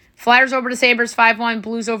 Friday, Flyers over the Sabres 5-1,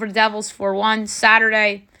 Blues over the Devils 4-1.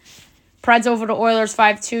 Saturday, Preds over the Oilers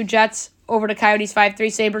 5-2, Jets over the Coyotes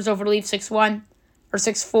 5-3, Sabres over the Leafs 6-1, or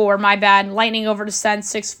 6-4, my bad. Lightning over the Sens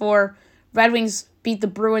 6-4, Red Wings beat the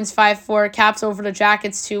Bruins 5-4, Caps over the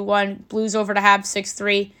Jackets 2-1, Blues over the Habs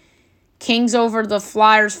 6-3, Kings over the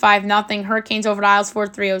Flyers 5-0, Hurricanes over the Isles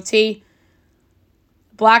 4-3 OT,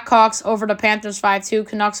 Blackhawks over the Panthers 5-2,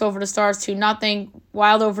 Canucks over the Stars 2-0,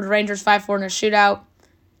 Wild over the Rangers 5-4 in a shootout.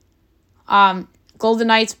 Golden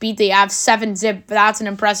Knights beat the Avs 7-0, but that's an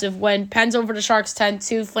impressive win. Pens over the Sharks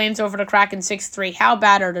 10-2, Flames over the Kraken 6-3. How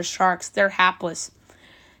bad are the Sharks? They're hapless.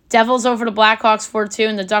 Devils over the Blackhawks 4-2,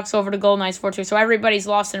 and the Ducks over the Golden Knights 4-2. So everybody's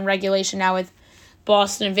lost in regulation now with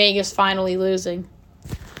Boston and Vegas finally losing.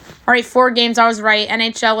 All right, 4 games. I was right.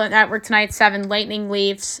 NHL Network tonight, 7. Lightning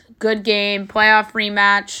Leafs. Good game. Playoff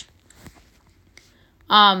rematch.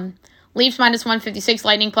 Leafs minus 156.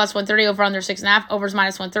 Lightning plus 130. Over under 6.5. Overs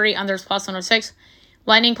minus 130. Unders plus 106.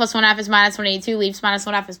 Lightning plus 1.5 is minus 182. Leafs minus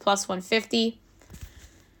 1.5 is plus 150.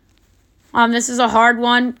 This is a hard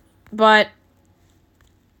one, but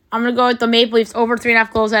I'm going to go with the Maple Leafs over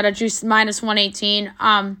 3.5 goals at a juice minus 118.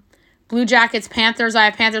 Blue Jackets, Panthers. I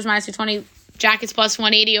have Panthers minus 220. Jackets plus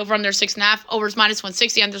 180. Over under 6.5. Overs minus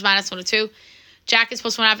 160. Unders minus 102. Jackets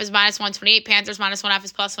plus 1.5 is minus 128. Panthers minus 1.5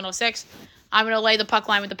 is plus 106. I'm going to lay the puck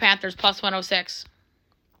line with the Panthers plus 106.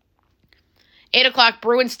 8 o'clock,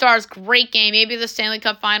 Bruins Stars, great game. Maybe the Stanley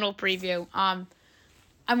Cup final preview. I'm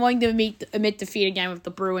willing to admit defeat again with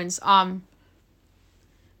the Bruins.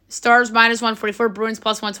 Stars minus 144, Bruins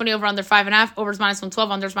plus 120, over under 5.5, overs minus 112,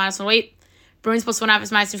 unders minus 108. Bruins plus 1.5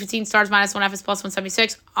 is minus 215, Stars minus 1.5 is plus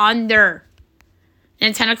 176, under.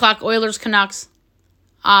 And 10 o'clock, Oilers Canucks.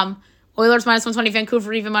 Oilers minus 120,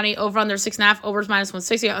 Vancouver even money, over under 6.5, overs minus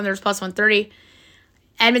 160, unders plus 130.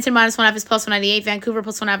 Edmonton minus 1.5 is plus 198, Vancouver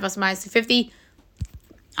plus 1.5 is minus 250.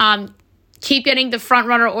 Keep getting the front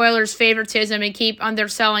runner Oilers favoritism and keep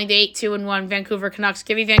underselling the 8-2-1 Vancouver Canucks.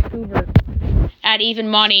 Give me Vancouver at even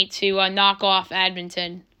money to knock off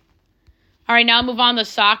Edmonton. All right, now move on to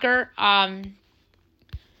soccer.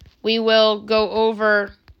 We will go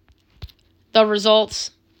over the results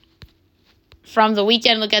from the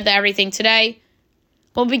weekend, look at everything today.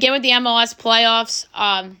 We'll begin with the MLS playoffs.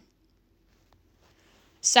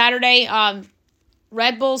 Saturday,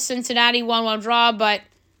 Red Bulls, Cincinnati 1-1 draw, but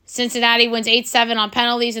Cincinnati wins 8-7 on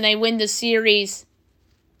penalties, and they win the series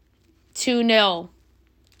 2-0.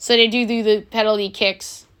 So they do the penalty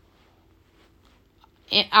kicks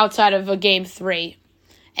outside of a Game 3.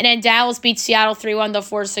 And then Dallas beats Seattle 3-1 to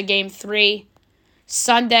force a Game 3.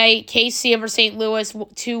 Sunday, KC over St. Louis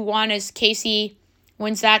 2-1 as KC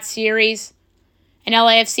wins that series. And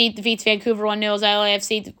LAFC defeats Vancouver 1-0 as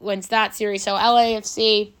LAFC wins that series. So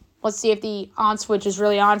LAFC, let's see if the on switch is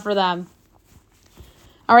really on for them.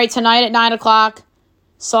 All right, tonight at 9 o'clock,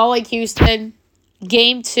 Salt Lake, Houston,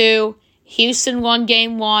 Game 2. Houston won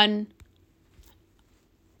Game 1.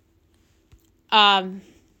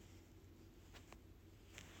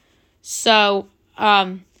 Salt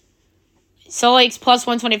Lake's plus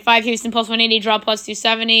 125, Houston plus 180, draw plus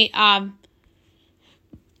 270.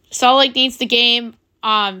 Salt Lake needs the game.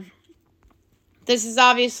 This is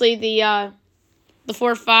obviously the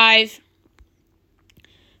 4-5.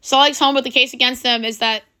 Salt Lake's home, but the case against them is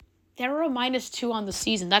that they're a -2 on the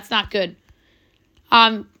season. That's not good.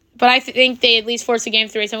 But I think they at least force a Game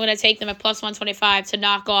 3, so I'm going to take them at plus 125 to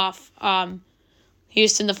knock off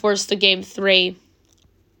Houston to force the Game 3.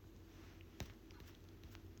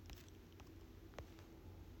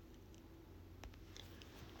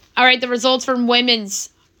 All right, the results from women's.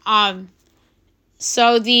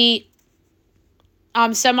 So the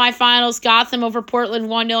semifinals, Gotham over Portland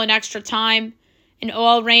 1-0 in extra time, and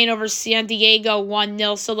OL Reign over San Diego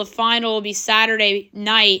 1-0. So the final will be Saturday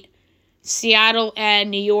night, Seattle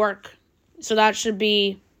and New York. So that should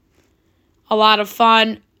be a lot of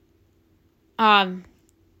fun.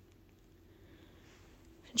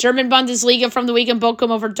 German Bundesliga from the weekend,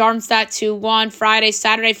 Bochum over Darmstadt 2-1. Friday,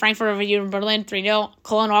 Saturday, Frankfurt over Union Berlin 3-0.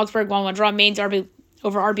 Cologne Augsburg 1-1 draw. Mainz over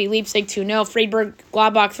RB Leipzig 2-0. Friedberg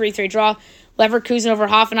Gladbach 3-3 draw. Leverkusen over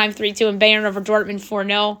Hoffenheim 3-2. And Bayern over Dortmund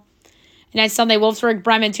 4-0. And then Sunday, Wolfsburg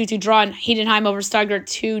Bremen 2-2 draw. And Heidenheim over Stuttgart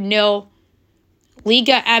 2-0.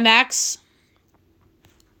 Liga MX.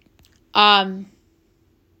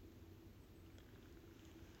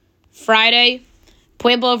 Friday,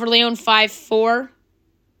 Puebla over Leon 5-4.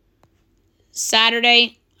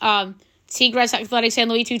 Saturday, Tigres Athletic San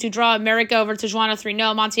Luis 2-2 draw. America over Tijuana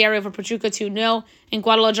 3-0. Monterrey over Pachuca 2-0. And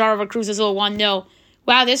Guadalajara over Cruz Azul 1-0.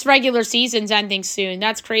 Wow, this regular season's ending soon.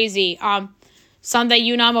 That's crazy. Sunday,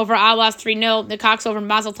 UNAM over Atlas 3-0. Necaxa over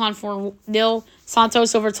Mazatlan 4-0.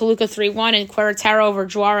 Santos over Toluca 3-1. And Querétaro over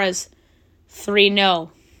Juarez 3-0.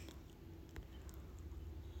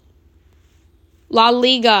 La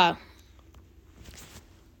Liga.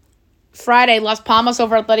 Friday, Las Palmas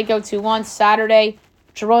over Atletico 2-1. Saturday,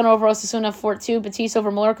 Girona over Osasuna 4-2. Betis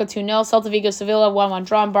over Mallorca 2-0. Celta Vigo Sevilla 1-1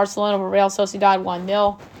 draw. And Barcelona over Real Sociedad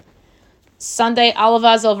 1-0. Sunday,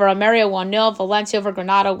 Alaves over Almeria 1-0. Valencia over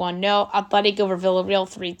Granada 1-0. Athletic over Villarreal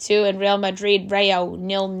 3-2. And Real Madrid Rayo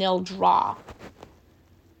 0-0 draw.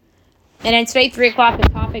 And then today, 3 o'clock, the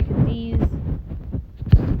topic Cadiz.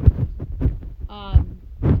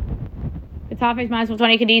 The topic is minus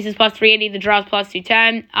 120. Cadiz is plus 380. The draw is plus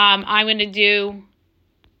 210. I'm going to do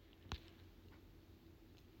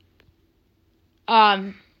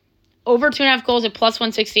over 2.5 goals at plus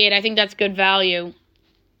 168. I think that's good value.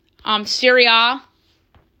 Serie A.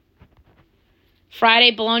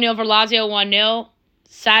 Friday, Bologna over Lazio 1-0.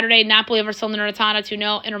 Saturday, Napoli over Salernitana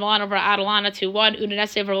 2-0. Inter Milan over Atalanta 2-1.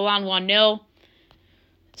 Udinese over Milan 1-0.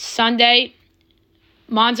 Sunday,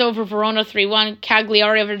 Monza over Verona 3-1.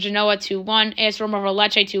 Cagliari over Genoa 2-1. AS Roma over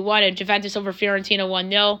Lecce 2-1. And Juventus over Fiorentina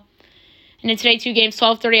 1-0. And then today, 2 games,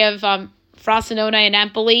 12:30 of Frosinone and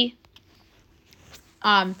Empoli.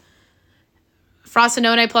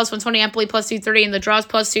 Frosinone plus 120, Empoli plus 230, and the draws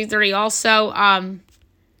plus 230 also. I'm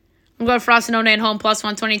going Frosinone at home plus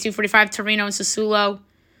 120, 245, Torino and Sassuolo.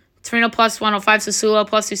 Torino plus 105, Sassuolo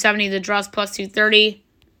plus 270, the draws plus 230.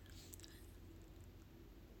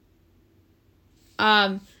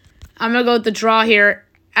 I'm going to go with the draw here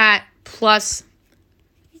at plus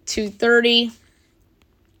 230.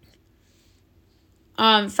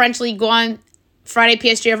 French League 1, Friday,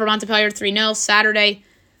 PSG over Montpellier 3-0. Saturday,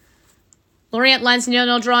 Lorient Lens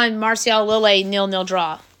 0-0 draw, and Marseille Lille 0-0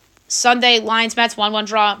 draw. Sunday, Lions Mets 1-1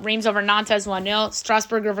 draw, Reims over Nantes 1-0.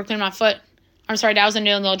 Strasbourg over Clermont-Foot. I'm sorry, that was a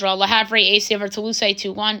 0-0 draw. Le Havre AC over Toulouse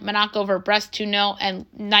 2-1. Monaco over Brest 2-0. And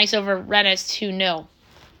Nice over Rennes 2-0.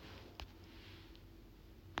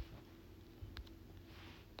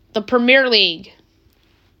 The Premier League.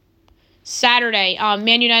 Saturday,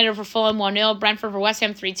 Man United over Fulham 1-0. Brentford over West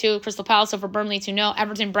Ham 3-2. Crystal Palace over Burnley 2-0.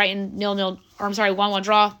 Everton Brighton 1-1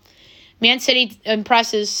 draw. Man City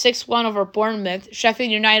impresses 6-1 over Bournemouth.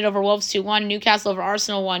 Sheffield United over Wolves 2-1. Newcastle over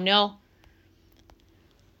Arsenal 1-0.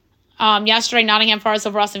 Yesterday, Nottingham Forest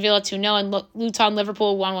over Aston Villa 2-0. And Luton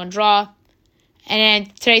Liverpool 1-1 draw. And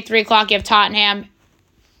then today, 3 o'clock, you have Tottenham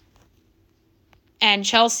and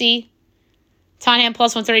Chelsea. Tottenham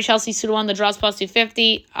plus 130, Chelsea 2-1. The draws plus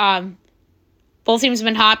 250. Both teams have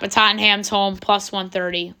been hot, but Tottenham's home plus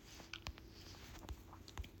 130.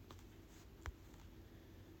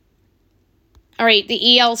 All right, the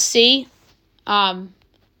ELC.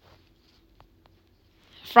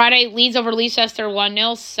 Friday, Leeds over Leicester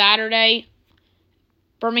 1-0. Saturday,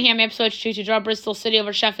 Birmingham Ipswich 2-2 draw. Bristol City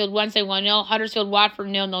over Sheffield Wednesday 1-0. Huddersfield Watford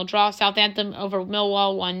 0-0 draw. Southampton over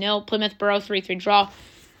Millwall 1-0. Plymouth Borough 3-3 draw.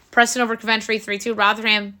 Preston over Coventry 3-2.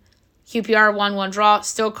 Rotherham QPR 1-1 draw.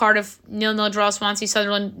 Stoke Cardiff 0-0 draw. Swansea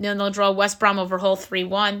Sunderland 0-0 draw. West Brom over Hull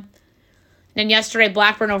 3-1. Then yesterday,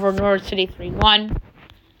 Blackburn over Norwich City 3-1.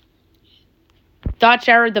 Dutch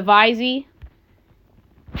Eredivisie.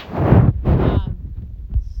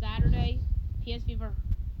 Saturday, PSV over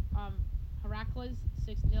Heracles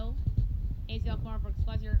 6-0. ACL Alkmaar over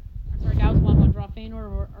Excelsior. I'm sorry, that was 1-1 draw. Feyenoord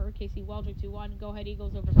over RKC Waldron 2-1. Go Ahead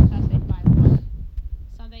Eagles over Vitesse 5-1.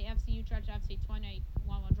 Sunday, FC Utrecht FC 20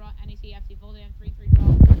 1-1 draw. NEC FC Volendam 3-3 draw.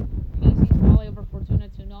 PC Spali over Fortuna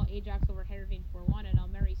 2-0. Ajax over Heerenveen 4-1. And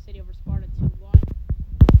Almere City over Sparta 2-1.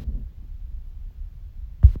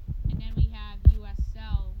 And then we have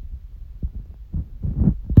USL.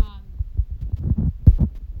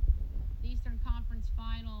 The Eastern Conference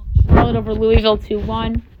Final, Charlotte over Louisville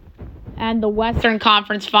 2-1. And the Western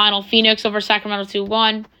Conference Final, Phoenix over Sacramento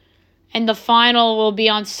 2-1. And the final will be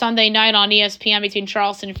on Sunday night on ESPN between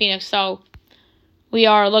Charleston and Phoenix. So we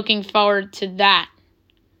are looking forward to that.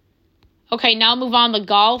 Okay, now move on to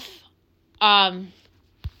golf.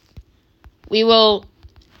 We will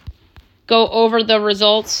go over the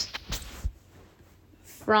results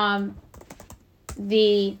from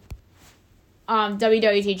the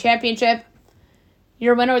WWT Championship.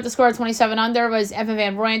 Your winner with the score of 27 under was Evan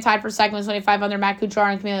Van Rooyen. Tied for second with 25 under, Matt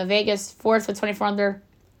Kuchar and Camilo Vegas. Fourth with 24 under,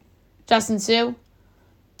 Justin Sue.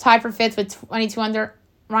 Tied for fifth with 22 under,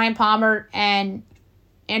 Ryan Palmer and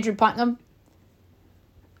Andrew Putnam.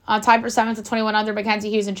 Tied for seventh with 21 under, Mackenzie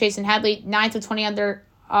Hughes and Chasen Headley. Ninth with 20 under,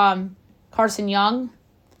 Carson Young.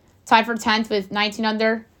 Tied for 10th with 19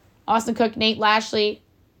 under, Austin Cook, Nate Lashley,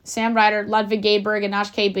 Sam Ryder, Ludwig Gayberg, and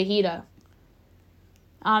Ashke Bahita.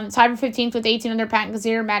 Tied for 15th with 18 under, Patton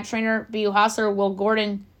Kazir, Matt Trainer, B.U. Hustler, Will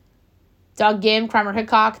Gordon, Doug Gim, Kramer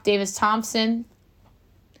Hickok, Davis Thompson,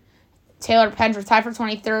 Taylor Pendrith. Tied for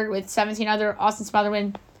 23rd with 17 under, Austin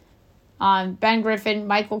Smotherman, Ben Griffin,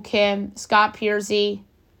 Michael Kim, Scott Piercy,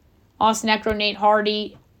 Austin Eckro, Nate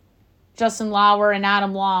Hardy, Justin Lauer, and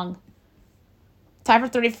Adam Long. Tied for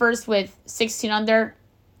 31st with 16 under,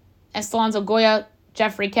 Estelonzo Goya,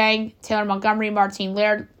 Jeffrey Kang, Taylor Montgomery, Martine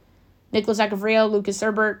Laird, Nicholas Echeverria, Lucas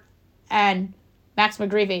Herbert, and Max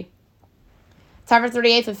McGreevy. Tied for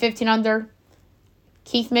 38th with 15 under,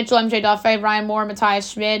 Keith Mitchell, MJ Duffy, Ryan Moore,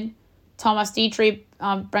 Matthias Schmid, Thomas Dietrich,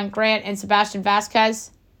 Brent Grant, and Sebastian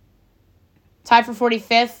Vasquez. Tied for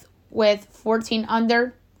 45th with 14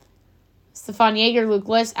 under, Stefan Yeager, Luke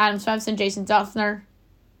Liss, Adam Svensson, Jason Duffner,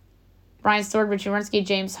 Brian Stewart, Richie Rinsky,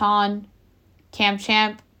 James Hahn, Cam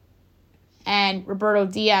Champ, and Roberto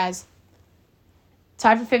Diaz.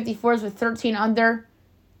 Tied for 54th with 13 under,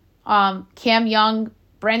 Cam Young,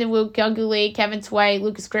 Brandon Wook, Young Lee, Kevin Tway,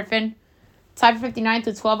 Lucas Griffin. Tied for 59th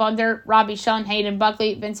with 12 under, Robbie Shellen, Hayden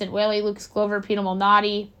Buckley, Vincent Whaley, Lucas Glover, Peter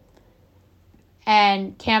Malnati,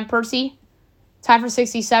 and Cam Percy. Tied for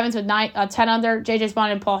 67th with 10 under, JJ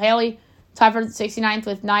Spawn and Paul Haley. Tied for 69th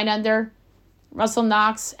with 9 under, Russell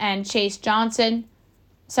Knox and Chase Johnson.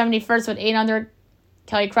 71st with 8 under,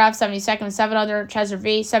 Kelly Craft, 72nd with 7 under. Chester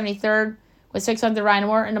V, 73rd with 6 under. Ryan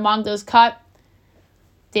Moore. And among those cut,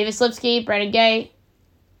 Davis Lipsky, Brandon Gay,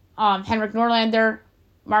 Henrik Norlander,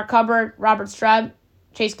 Mark Hubbard, Robert Streb,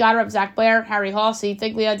 Chase Goddard, Zach Blair, Harry Hall, Steve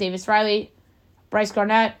Thiglia, Davis Riley, Bryce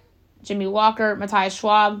Garnett, Jimmy Walker, Matthias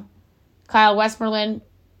Schwab, Kyle Westmoreland,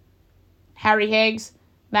 Harry Higgs,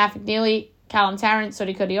 Matt McNeely, Callum Tarrant,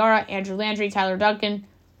 Sodi Kodiara, Andrew Landry, Tyler Duncan,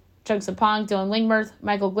 Chung Sapong, Dylan Lingmerth,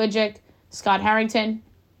 Michael Glidgick, Scott Harrington,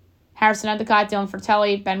 Harrison Endicott, Dylan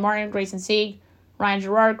Fratelli, Ben Martin, Grayson Sieg, Ryan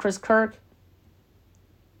Gerard, Chris Kirk,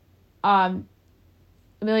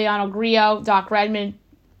 Emiliano Grillo, Doc Redmond,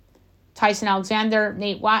 Tyson Alexander,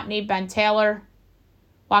 Nate Watney, Ben Taylor,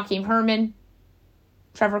 Joaquin Herman,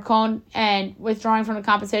 Trevor Cohn, and withdrawing from the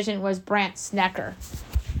competition was Brant Snecker.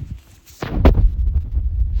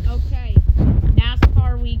 Okay,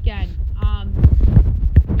 NASCAR weekend.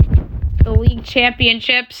 The league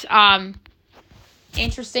championships.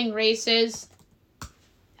 Interesting races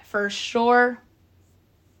for sure.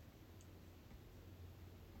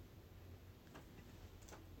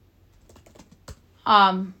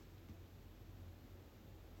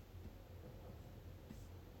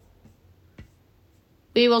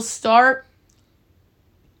 We will start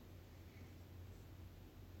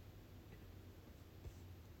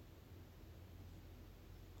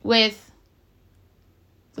with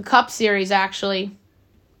the Cup Series, actually.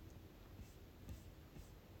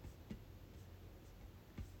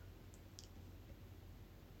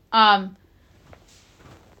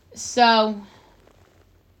 So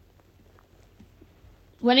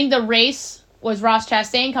winning the race was Ross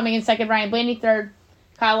Chastain, coming in second, Ryan Blaney, third,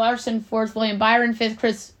 Kyle Larson, fourth, William Byron, fifth,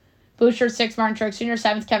 Chris Buescher, sixth, Martin Truex Jr.,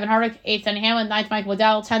 seventh, Kevin Harvick, eighth, Denny Hamlin, ninth, Michael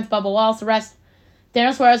Waddell, 10th, Bubba Wallace, the rest,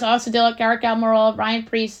 Daniel Suarez, Austin Dillon, Garrett Almirola, Ryan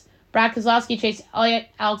Preece, Brad Keselowski, Chase Elliott,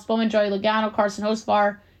 Alex Bowman, Joey Logano, Carson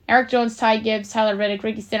Hocevar, Eric Jones, Ty Gibbs, Tyler Reddick,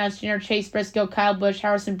 Ricky Stenhouse Jr., Chase Briscoe, Kyle Busch,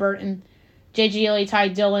 Harrison Burton, J.G. Ely, Ty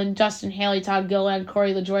Dillon, Justin Haley, Todd Gilliland,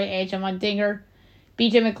 Corey LaJoie, A.J. Mundinger,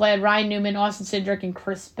 B.J. McLeod, Ryan Newman, Austin Cindric, and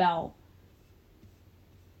Chris Bell.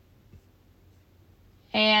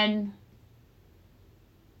 And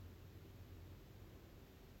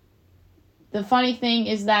the funny thing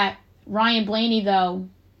is that Ryan Blaney, though,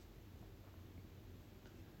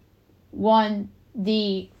 won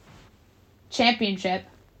the championship.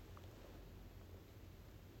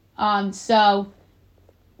 So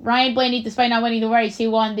Ryan Blaney, despite not winning the race, he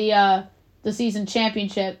won the season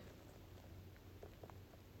championship.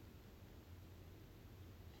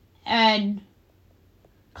 And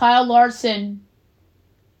Kyle Larson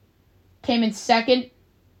came in second.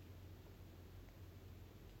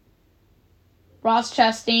 Ross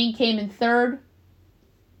Chastain came in third.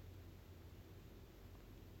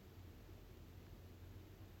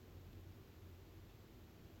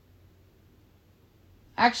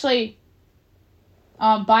 Actually,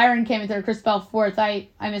 Byron came in third, Chris Bell fourth. I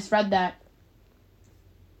misread that.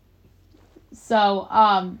 So,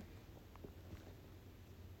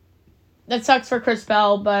 that sucks for Chris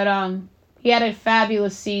Bell, but he had a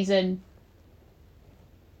fabulous season.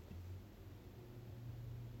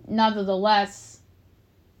 Nonetheless.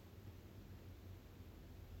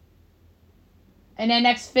 And then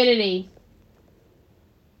Xfinity.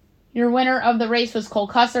 Your winner of the race was Cole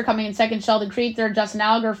Custer, coming in second, Sheldon Creed, third, Justin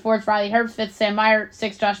Allgaier, fourth, Riley Herbst, fifth, Sam Meyer,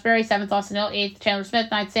 sixth, Josh Berry, seventh, Austin Hill, eighth, Chandler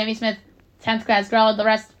Smith, ninth, Sammy Smith, 10th, Kaz Grella. The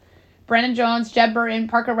rest, Brendan Jones, Jeb Burton,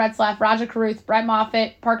 Parker Retzlaff, Roger Carruth, Brett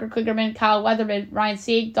Moffitt, Parker Kligerman, Kyle Weatherman, Ryan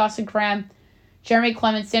Sieg, Dawson Cram, Jeremy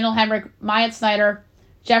Clements, Daniel Hemrick, Myatt Snyder,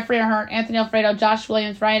 Jeffrey Earnhardt, Anthony Alfredo, Josh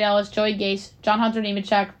Williams, Ryan Ellis, Joey Gase, John Hunter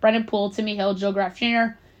Nemechek, Brendan Poole, Timmy Hill, Joe Graff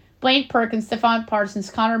Jr., Blaine Perkins, Stephon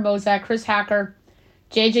Parsons, Connor Mozak, Chris Hacker,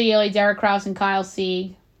 J.J. Yeley, Derek Krause, and Kyle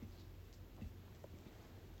Sieg.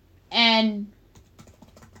 And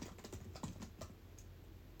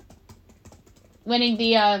winning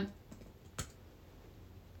the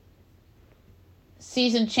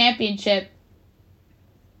season championship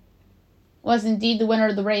was indeed the winner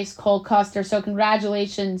of the race, Cole Custer. So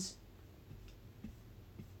congratulations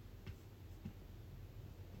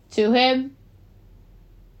to him.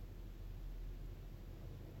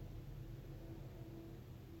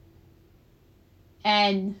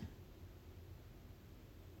 And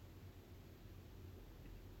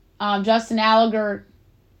Justin Allgaier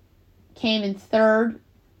came in third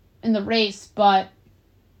in the race, but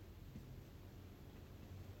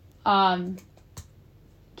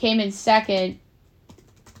came in second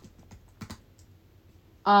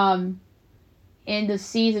in the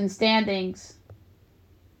season standings.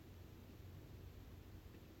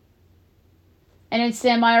 And then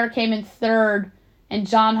Sam Meyer came in third, and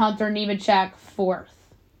John Hunter Nemechek fourth.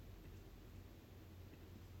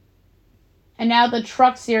 And now the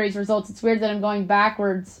Truck Series results. It's weird that I'm going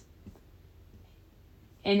backwards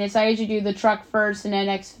in this. I usually do the Truck first and then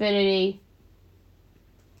Xfinity.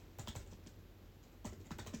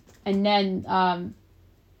 And then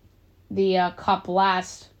the Cup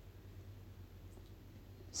last.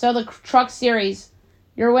 So the Truck Series,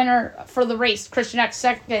 your winner for the race, Christian X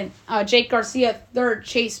second, Jake Garcia third,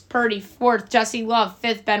 Chase Purdy fourth, Jesse Love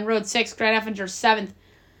fifth, Ben Rhodes sixth, Grant Effinger seventh,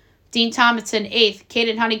 Dean Thomason eighth,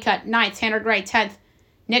 Caden Honeycutt ninth, Tanner Gray 10th,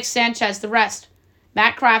 Nick Sanchez the rest,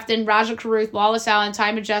 Matt Crafton, Raja Caruth, Wallace Allen,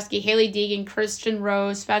 Ty Majeski, Haley Deegan, Christian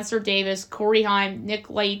Rose, Spencer Davis, Corey Heim, Nick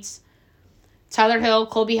Lates, Tyler Hill,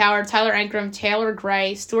 Colby Howard, Tyler Ankrum, Taylor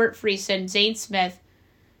Gray, Stuart Friesen, Zane Smith,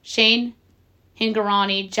 Shane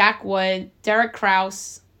Hingarani, Jack Wood, Derek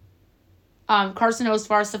Kraus, Carson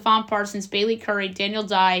Ostvar, Stephon Parsons, Bailey Curry, Daniel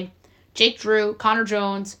Dye, Jake Drew, Connor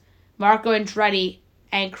Jones, Marco Andretti,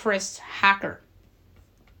 and Chris Hacker.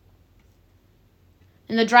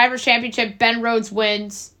 In the Drivers' Championship, Ben Rhodes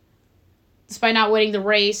wins, despite not winning the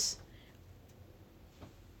race.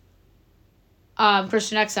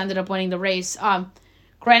 Christian X ended up winning the race. Grant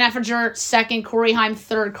Effinger second, Corey Heim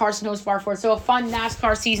third, Carson Ostvar fourth. So a fun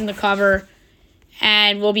NASCAR season to cover.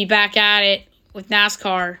 And we'll be back at it with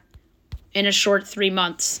NASCAR in a short 3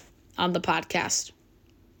 months on the podcast.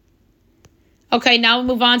 Okay, now we'll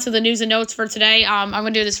move on to the news and notes for today. I'm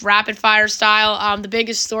going to do this rapid fire style. The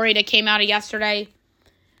biggest story that came out of yesterday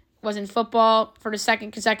was in football. For the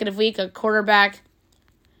second consecutive week, a quarterback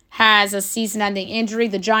has a season-ending injury.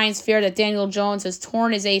 The Giants fear that Daniel Jones has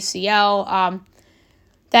torn his ACL.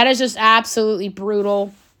 That is just absolutely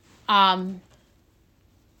brutal. In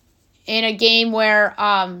a game where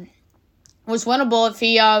was winnable if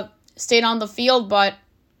he stayed on the field, but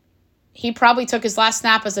he probably took his last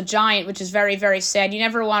snap as a Giant, which is very, very sad. You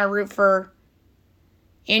never want to root for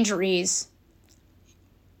injuries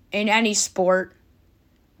in any sport,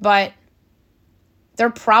 but they're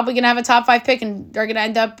probably going to have a top 5 pick, and they're going to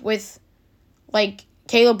end up with, like,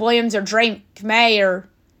 Caleb Williams or Drake May or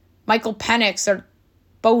Michael Penix or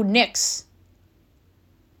Bo Nix,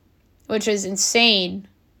 which is insane,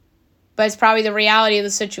 but it's probably the reality of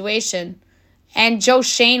the situation. And Joe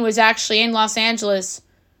Shane was actually in Los Angeles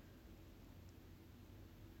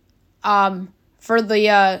for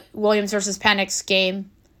the Williams versus Penix game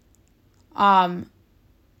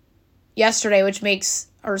yesterday,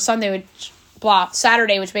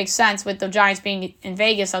 Saturday, which makes sense with the Giants being in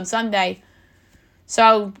Vegas on Sunday.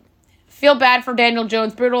 So, feel bad for Daniel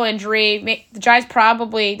Jones. Brutal injury. The Giants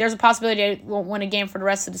probably, there's a possibility they won't win a game for the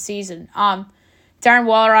rest of the season. Darren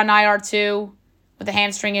Waller on IR too with a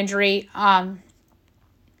hamstring injury.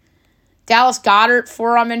 Dallas Goedert,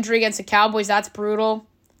 forearm injury against the Cowboys. That's brutal.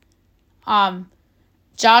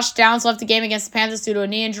 Josh Downs left the game against the Panthers due to a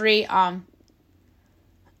knee injury.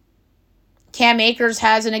 Cam Akers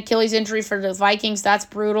has an Achilles injury for the Vikings. That's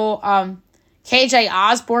brutal. KJ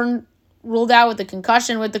Osborne ruled out with a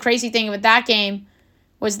concussion. With the crazy thing with that game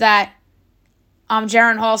was that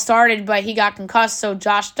Jaron Hall started, but he got concussed, so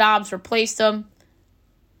Josh Dobbs replaced him.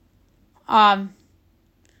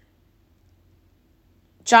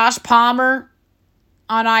 Josh Palmer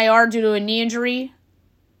on IR due to a knee injury.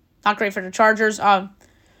 Not great for the Chargers.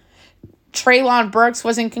 Treylon Burks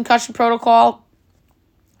was in concussion protocol.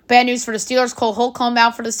 Bad news for the Steelers. Cole Holcomb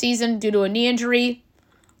out for the season due to a knee injury.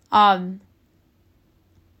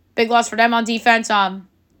 Big loss for them on defense. Kyler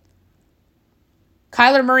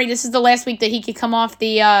Murray, this is the last week that he could come off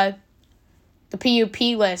the PUP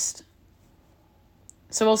list.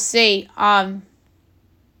 So we'll see.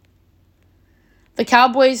 The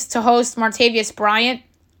Cowboys to host Martavius Bryant.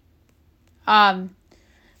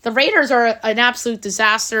 The Raiders are an absolute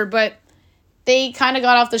disaster, but they kind of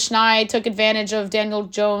got off the schneid, took advantage of Daniel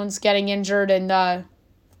Jones getting injured, and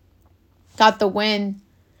got the win.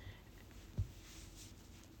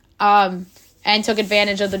 And took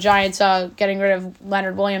advantage of the Giants getting rid of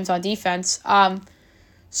Leonard Williams on defense.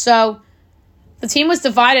 So the team was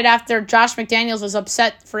divided after Josh McDaniels was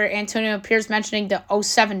upset for Antonio Pierce mentioning the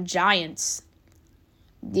 2007 Giants.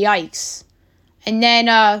 Yikes. And then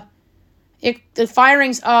the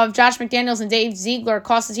firings of Josh McDaniels and Dave Ziegler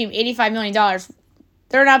cost the team $85 million.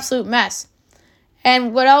 They're an absolute mess.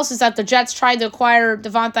 And what else is that the Jets tried to acquire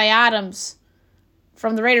Devontae Adams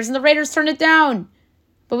from the Raiders, and the Raiders turned it down.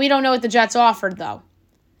 But we don't know what the Jets offered, though.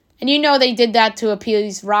 And you know they did that to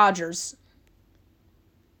appease Rodgers.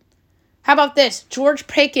 How about this? George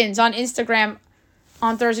Pickens on Instagram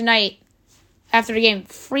on Thursday night after the game,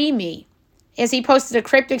 free me, as he posted a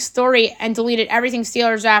cryptic story and deleted everything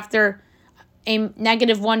Steelers after a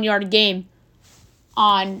negative 1 yard game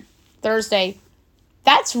on Thursday.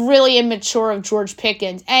 That's really immature of George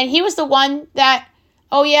Pickens. And he was the one that,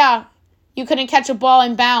 oh yeah, you couldn't catch a ball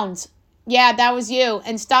in bounds. Yeah, that was you.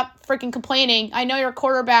 And stop freaking complaining. I know your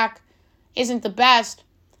quarterback isn't the best,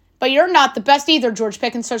 but you're not the best either, George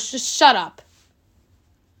Pickens, so just shut up.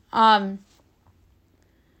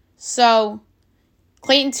 So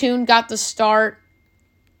Clayton Tune got the start.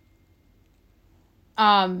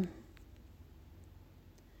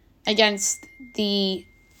 Against the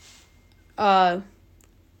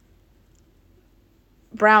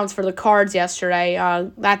Browns for the Cards yesterday.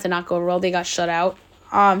 That did not go well. They got shut out.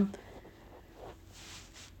 And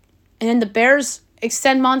then the Bears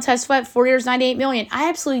extend Montez Sweat 4 years, $98 million. I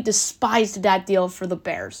absolutely despised that deal for the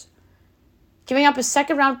Bears. Giving up a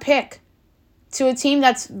second-round pick to a team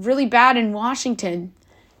that's really bad in Washington.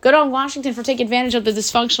 Good on Washington for taking advantage of the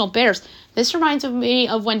dysfunctional Bears. This reminds me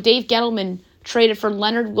of when Dave Gettleman traded for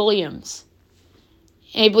Leonard Williams.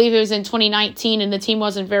 I believe it was in 2019, and the team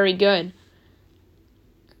wasn't very good.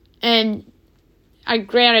 And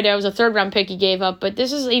granted, it was a third-round pick he gave up, but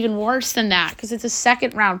this is even worse than that because it's a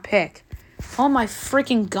second-round pick. Oh, my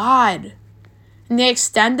freaking God. And they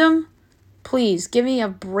extend him? Please, give me a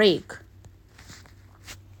break.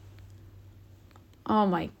 Oh,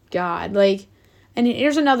 my God. And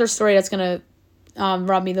here's another story that's going to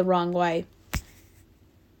rub me the wrong way.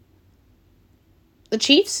 The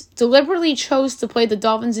Chiefs deliberately chose to play the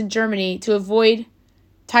Dolphins in Germany to avoid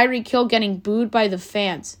Tyreek Hill getting booed by the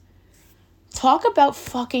fans. Talk about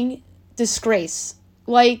fucking disgrace.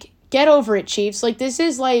 Get over it, Chiefs. This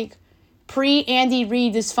is pre-Andy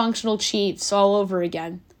Reid dysfunctional Chiefs all over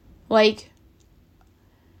again. I'm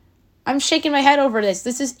shaking my head over this.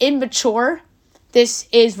 This is immature. This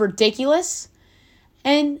is ridiculous.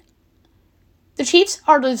 And the Chiefs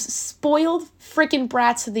are the spoiled freaking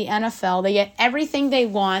brats of the NFL. They get everything they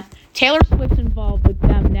want. Taylor Swift's involved with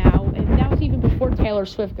them now. And that was even before Taylor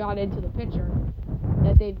Swift got into the picture.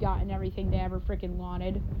 That they've gotten everything they ever freaking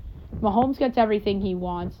wanted. Mahomes gets everything he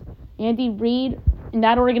wants. Andy Reid and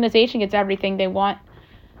that organization gets everything they want.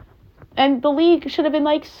 And the league should have been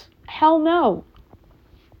hell no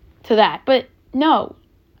to that. But no.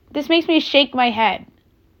 This makes me shake my head.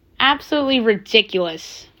 Absolutely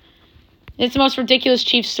ridiculous. It's the most ridiculous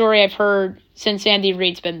Chiefs story I've heard since Andy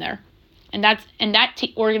Reid's been there. And that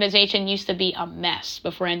organization used to be a mess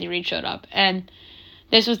before Andy Reid showed up. And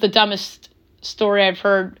this was the dumbest story I've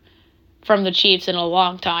heard from the Chiefs in a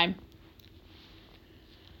long time.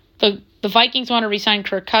 The Vikings want to re-sign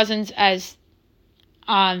Kirk Cousins as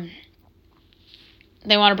they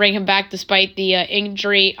want to bring him back despite the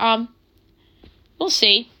injury. We'll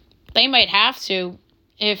see. They might have to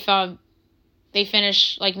if they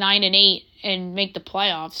finish 9-8 and make the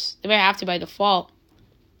playoffs. They might have to by default.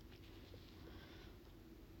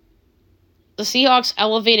 The Seahawks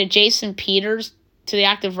elevated Jason Peters to the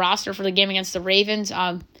active roster for the game against the Ravens.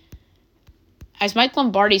 As Mike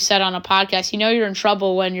Lombardi said on a podcast, you know you're in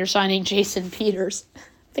trouble when you're signing Jason Peters.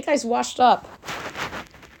 The guy's washed up.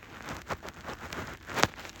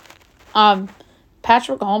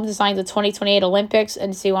 Patrick Mahomes is signed to the 2028 Olympics,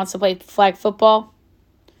 and so he wants to play flag football.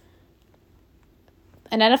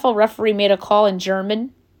 An NFL referee made a call in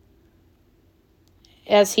German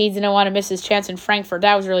as he didn't want to miss his chance in Frankfurt.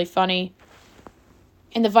 That was really funny.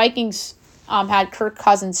 And the Vikings had Kirk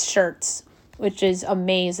Cousins shirts, which is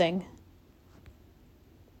amazing.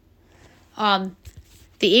 The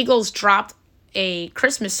Eagles dropped a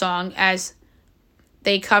Christmas song as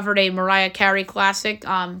they covered a Mariah Carey classic.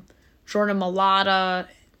 Jordan Mailata,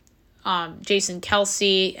 Jason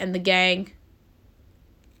Kelsey, and the gang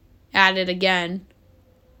at it again.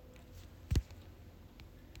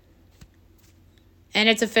 And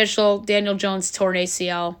it's official. Daniel Jones tore an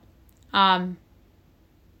ACL. When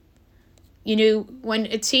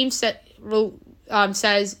a team says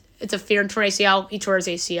it's a fear and torn ACL, he tore his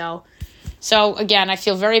ACL. So, again, I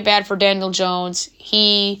feel very bad for Daniel Jones.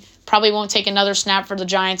 He probably won't take another snap for the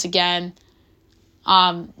Giants again.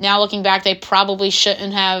 Now looking back, they probably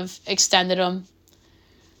shouldn't have extended him.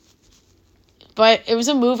 But it was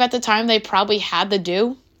a move at the time they probably had to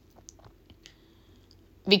do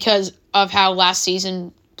because of how last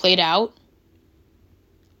season played out.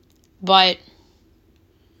 But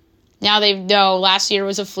now they know last year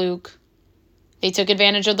was a fluke. They took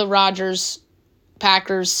advantage of the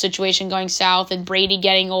Rodgers-Packers situation going south and Brady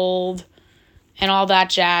getting old and all that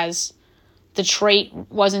jazz. Detroit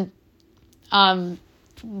wasn't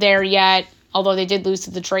there yet, although they did lose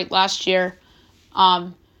to Detroit last year.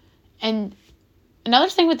 And another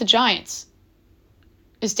thing with the Giants,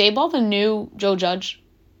 is Daboll the new Joe Judge?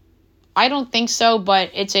 I don't think so,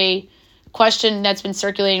 but it's a question that's been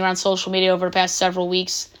circulating around social media over the past several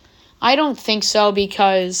weeks. I don't think so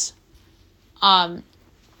because Joe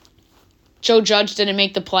Judge didn't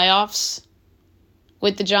make the playoffs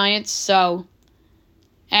with the Giants,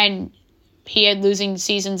 and he had losing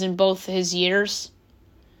seasons in both his years.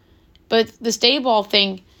 But this Dayball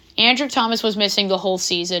thing, Andrew Thomas was missing the whole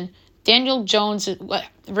season. Daniel Jones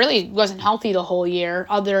really wasn't healthy the whole year,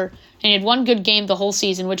 and he had one good game the whole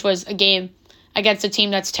season, which was a game against a team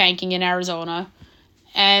that's tanking in Arizona.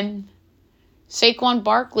 And Saquon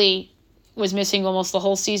Barkley was missing almost the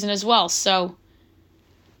whole season as well. So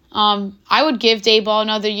I would give Dayball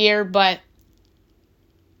another year, but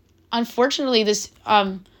unfortunately,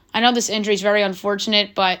 I know this injury is very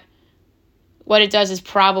unfortunate, but what it does is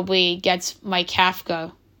probably gets Mike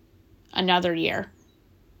Kafka another year.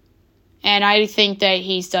 And I think that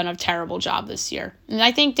he's done a terrible job this year. And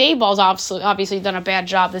I think Dayball's obviously done a bad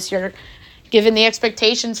job this year, given the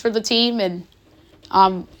expectations for the team and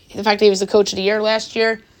the fact that he was the coach of the year last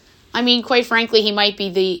year. I mean, quite frankly, he might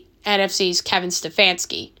be the NFC's Kevin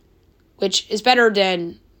Stefanski, which is better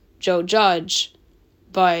than Joe Judge,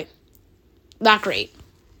 but not great.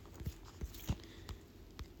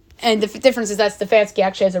 And the difference is that Stefanski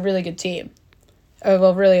actually has a really good team.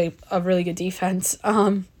 Really a really good defense.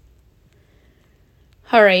 All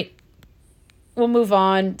right, we'll move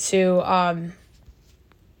on to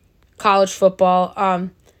college football.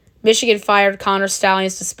 Michigan fired Connor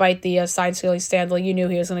Stallions despite the sign-stealing scandal. You knew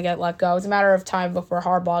he was going to get let go. It's a matter of time before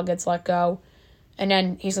Harbaugh gets let go. And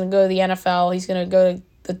then he's going to go to the NFL. He's going to go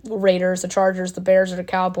to the Raiders, the Chargers, the Bears, or the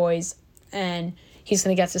Cowboys. And he's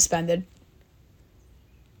going to get suspended.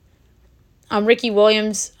 Ricky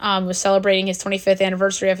Williams was celebrating his 25th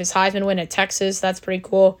anniversary of his Heisman win at Texas. That's pretty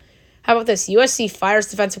cool. How about this? USC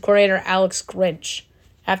fires defensive coordinator Alex Grinch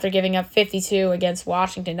after giving up 52 against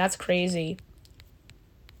Washington. That's crazy.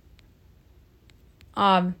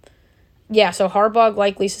 So Harbaugh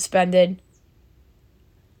likely suspended,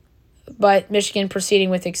 but Michigan proceeding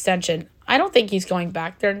with extension. I don't think he's going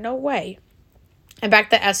back there. No way. And back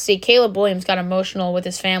to SC, Caleb Williams got emotional with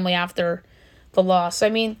his family after the loss. I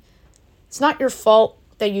mean, it's not your fault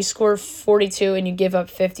that you score 42 and you give up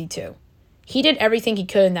 52. He did everything he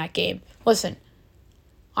could in that game. Listen,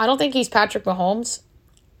 I don't think he's Patrick Mahomes,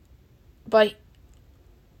 but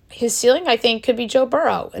his ceiling, I think, could be Joe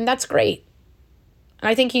Burrow, and that's great. And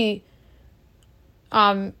I think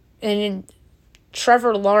and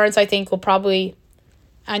Trevor Lawrence, I think, will probably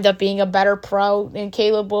end up being a better pro than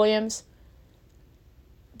Caleb Williams,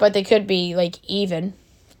 but they could be, even.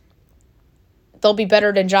 They'll be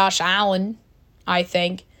better than Josh Allen, I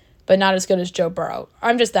think, but not as good as Joe Burrow.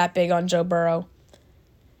 I'm just that big on Joe Burrow.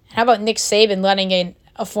 How about Nick Saban letting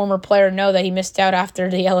a former player know that he missed out after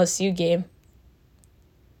the LSU game?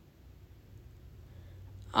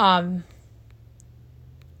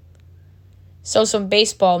 So some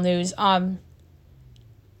baseball news.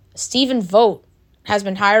 Stephen Vogt has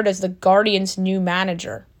been hired as the Guardians' new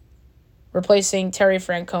manager, replacing Terry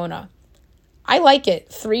Francona. I like it.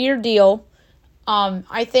 3-year deal.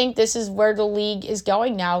 I think this is where the league is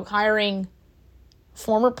going now, hiring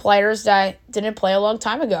former players that didn't play a long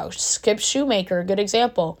time ago. Skip Shoemaker, good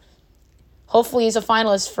example. Hopefully he's a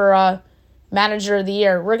finalist for Manager of the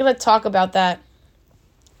Year. We're going to talk about that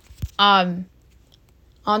on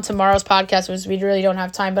tomorrow's podcast, because we really don't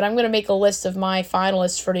have time. But I'm going to make a list of my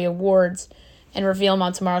finalists for the awards and reveal them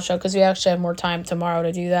on tomorrow's show, because we actually have more time tomorrow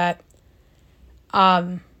to do that.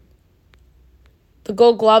 The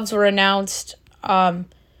Gold Gloves were announced. But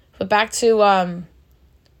back to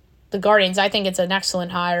the Guardians, I think it's an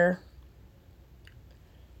excellent hire.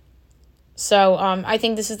 So I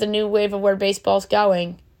think this is the new wave of where baseball's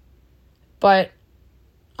going. But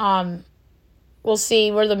we'll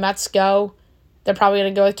see where the Mets go. They're probably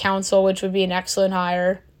going to go with Counsell, which would be an excellent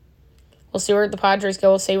hire. We'll see where the Padres go.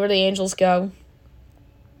 We'll see where the Angels go.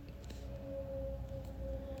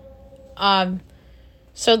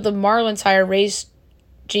 So the Marlins hire raised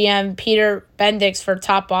GM Peter Bendix for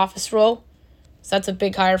top office role. So that's a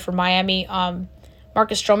big hire for Miami.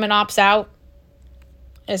 Marcus Stroman opts out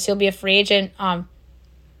as he'll be a free agent.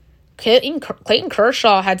 Clayton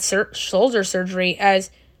Kershaw had shoulder surgery as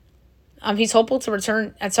he's hopeful to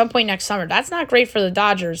return at some point next summer. That's not great for the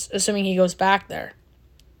Dodgers, assuming he goes back there.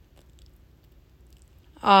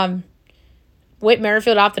 Whit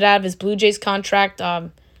Merrifield opted out of his Blue Jays contract.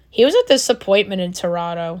 He was a disappointment in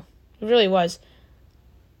Toronto. He really was.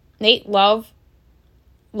 Nate Lowe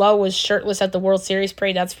was shirtless at the World Series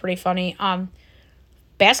parade. That's pretty funny.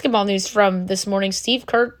 Basketball news from this morning. Steve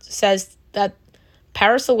Kerr says that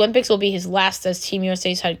Paris Olympics will be his last as Team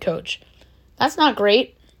USA's head coach. That's not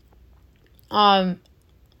great. But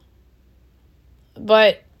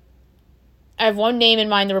I have one name in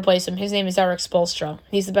mind to replace him. His name is Eric Spoelstra.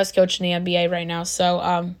 He's the best coach in the NBA right now.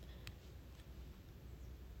 So,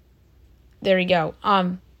 there you go.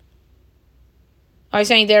 I was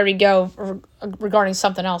saying there we go regarding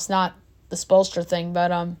something else, not the Spoelstra thing.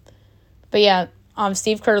 But yeah,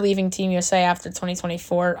 Steve Kerr leaving Team USA after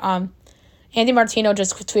 2024. Andy Martino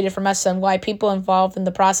just tweeted from SNY, people involved in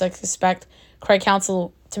the process expect Craig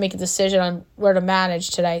Counsell to make a decision on where to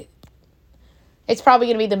manage today. It's probably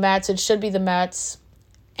going to be the Mets. It should be the Mets.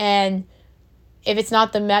 And if it's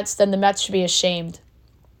not the Mets, then the Mets should be ashamed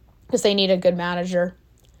because they need a good manager.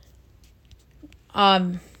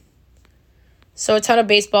 So a ton of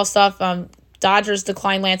baseball stuff. Dodgers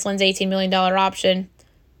declined Lance Lynn's $18 million option.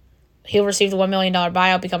 He'll receive the $1 million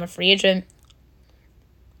buyout, become a free agent.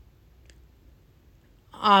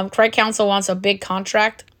 Craig Counsell wants a big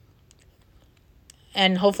contract,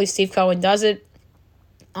 and hopefully Steve Cohen does it.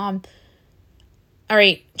 All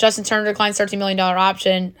right, Justin Turner declines $13 million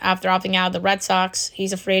option after opting out of the Red Sox.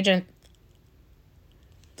 He's a free agent.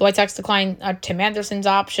 The White Sox declined Tim Anderson's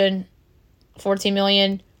option, $14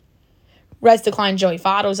 million. Reds declined Joey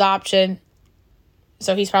Votto's option,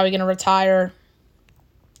 so he's probably going to retire.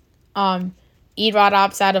 Erod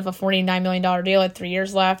opts out of a $49 million deal at 3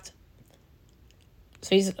 years left.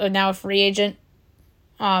 So he's now a free agent.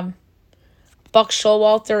 Buck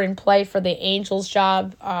Showalter in play for the Angels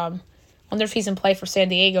job. Wonder if he's in play for San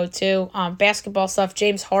Diego too. Basketball stuff.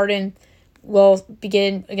 James Harden will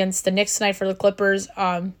begin against the Knicks tonight for the Clippers.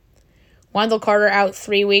 Wendell Carter out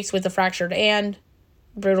 3 weeks with a fractured hand.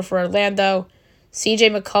 Brutal for Orlando.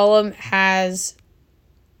 CJ McCollum has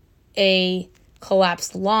a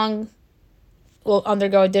collapsed lung. Will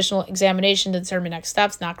undergo additional examination to determine next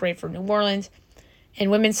steps. Not great for New Orleans. In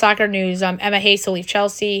women's soccer news, Emma Hayes to leave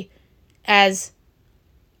Chelsea as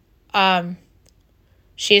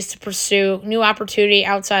she is to pursue new opportunity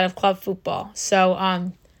outside of club football.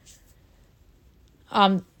 So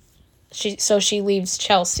she leaves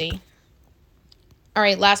Chelsea. All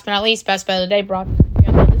right, last but not least, best bet of the day brought to you.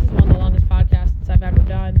 This is one of the longest podcasts I've ever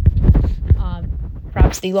done.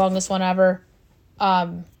 Perhaps the longest one ever.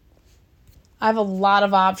 I have a lot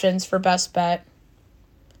of options for best bet.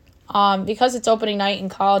 Because it's opening night in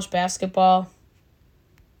college basketball,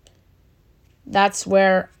 that's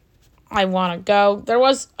where I want to go. There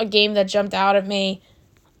was a game that jumped out at me,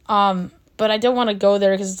 but I don't want to go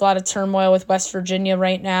there because there's a lot of turmoil with West Virginia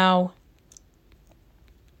right now.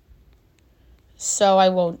 So I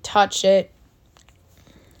won't touch it.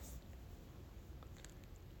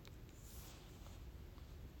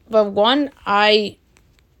 But one I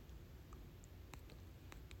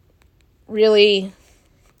really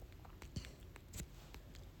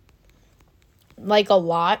like a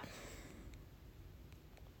lot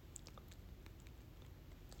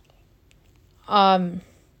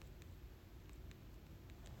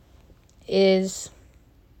is,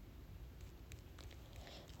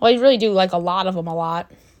 well, I really do like a lot of them a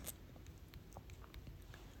lot.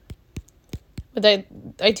 But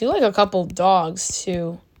I do like a couple dogs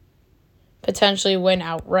to potentially win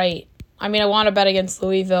outright. I mean, I want to bet against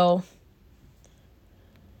Louisville,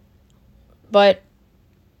 but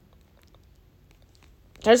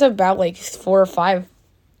there's about like 4 or 5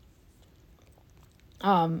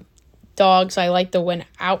 dogs I like to win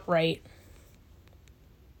outright.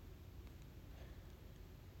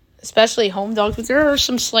 Especially home dogs, but there are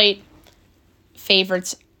some slight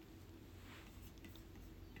favorites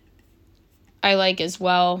I like as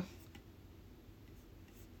well.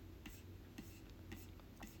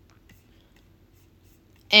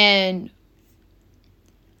 And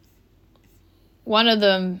one of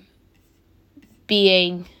them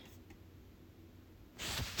being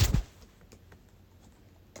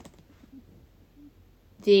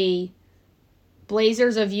the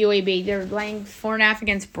Blazers of UAB. They're laying 4.5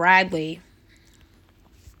 against Bradley.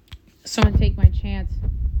 So I'm going to take my chance.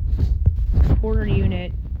 Quarter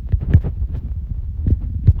unit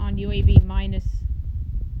on UAB minus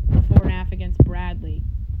the 4.5 against Bradley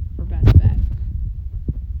for best bet.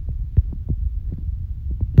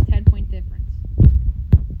 10-point difference.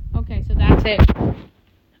 Okay, so that's it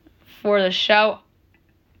for the show.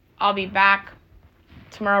 I'll be back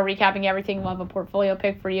tomorrow recapping everything. We'll have a portfolio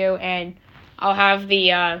pick for you, and I'll have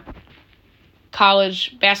the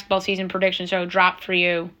college basketball season prediction show dropped for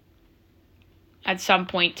you at some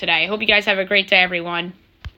point today. I hope you guys have a great day, everyone.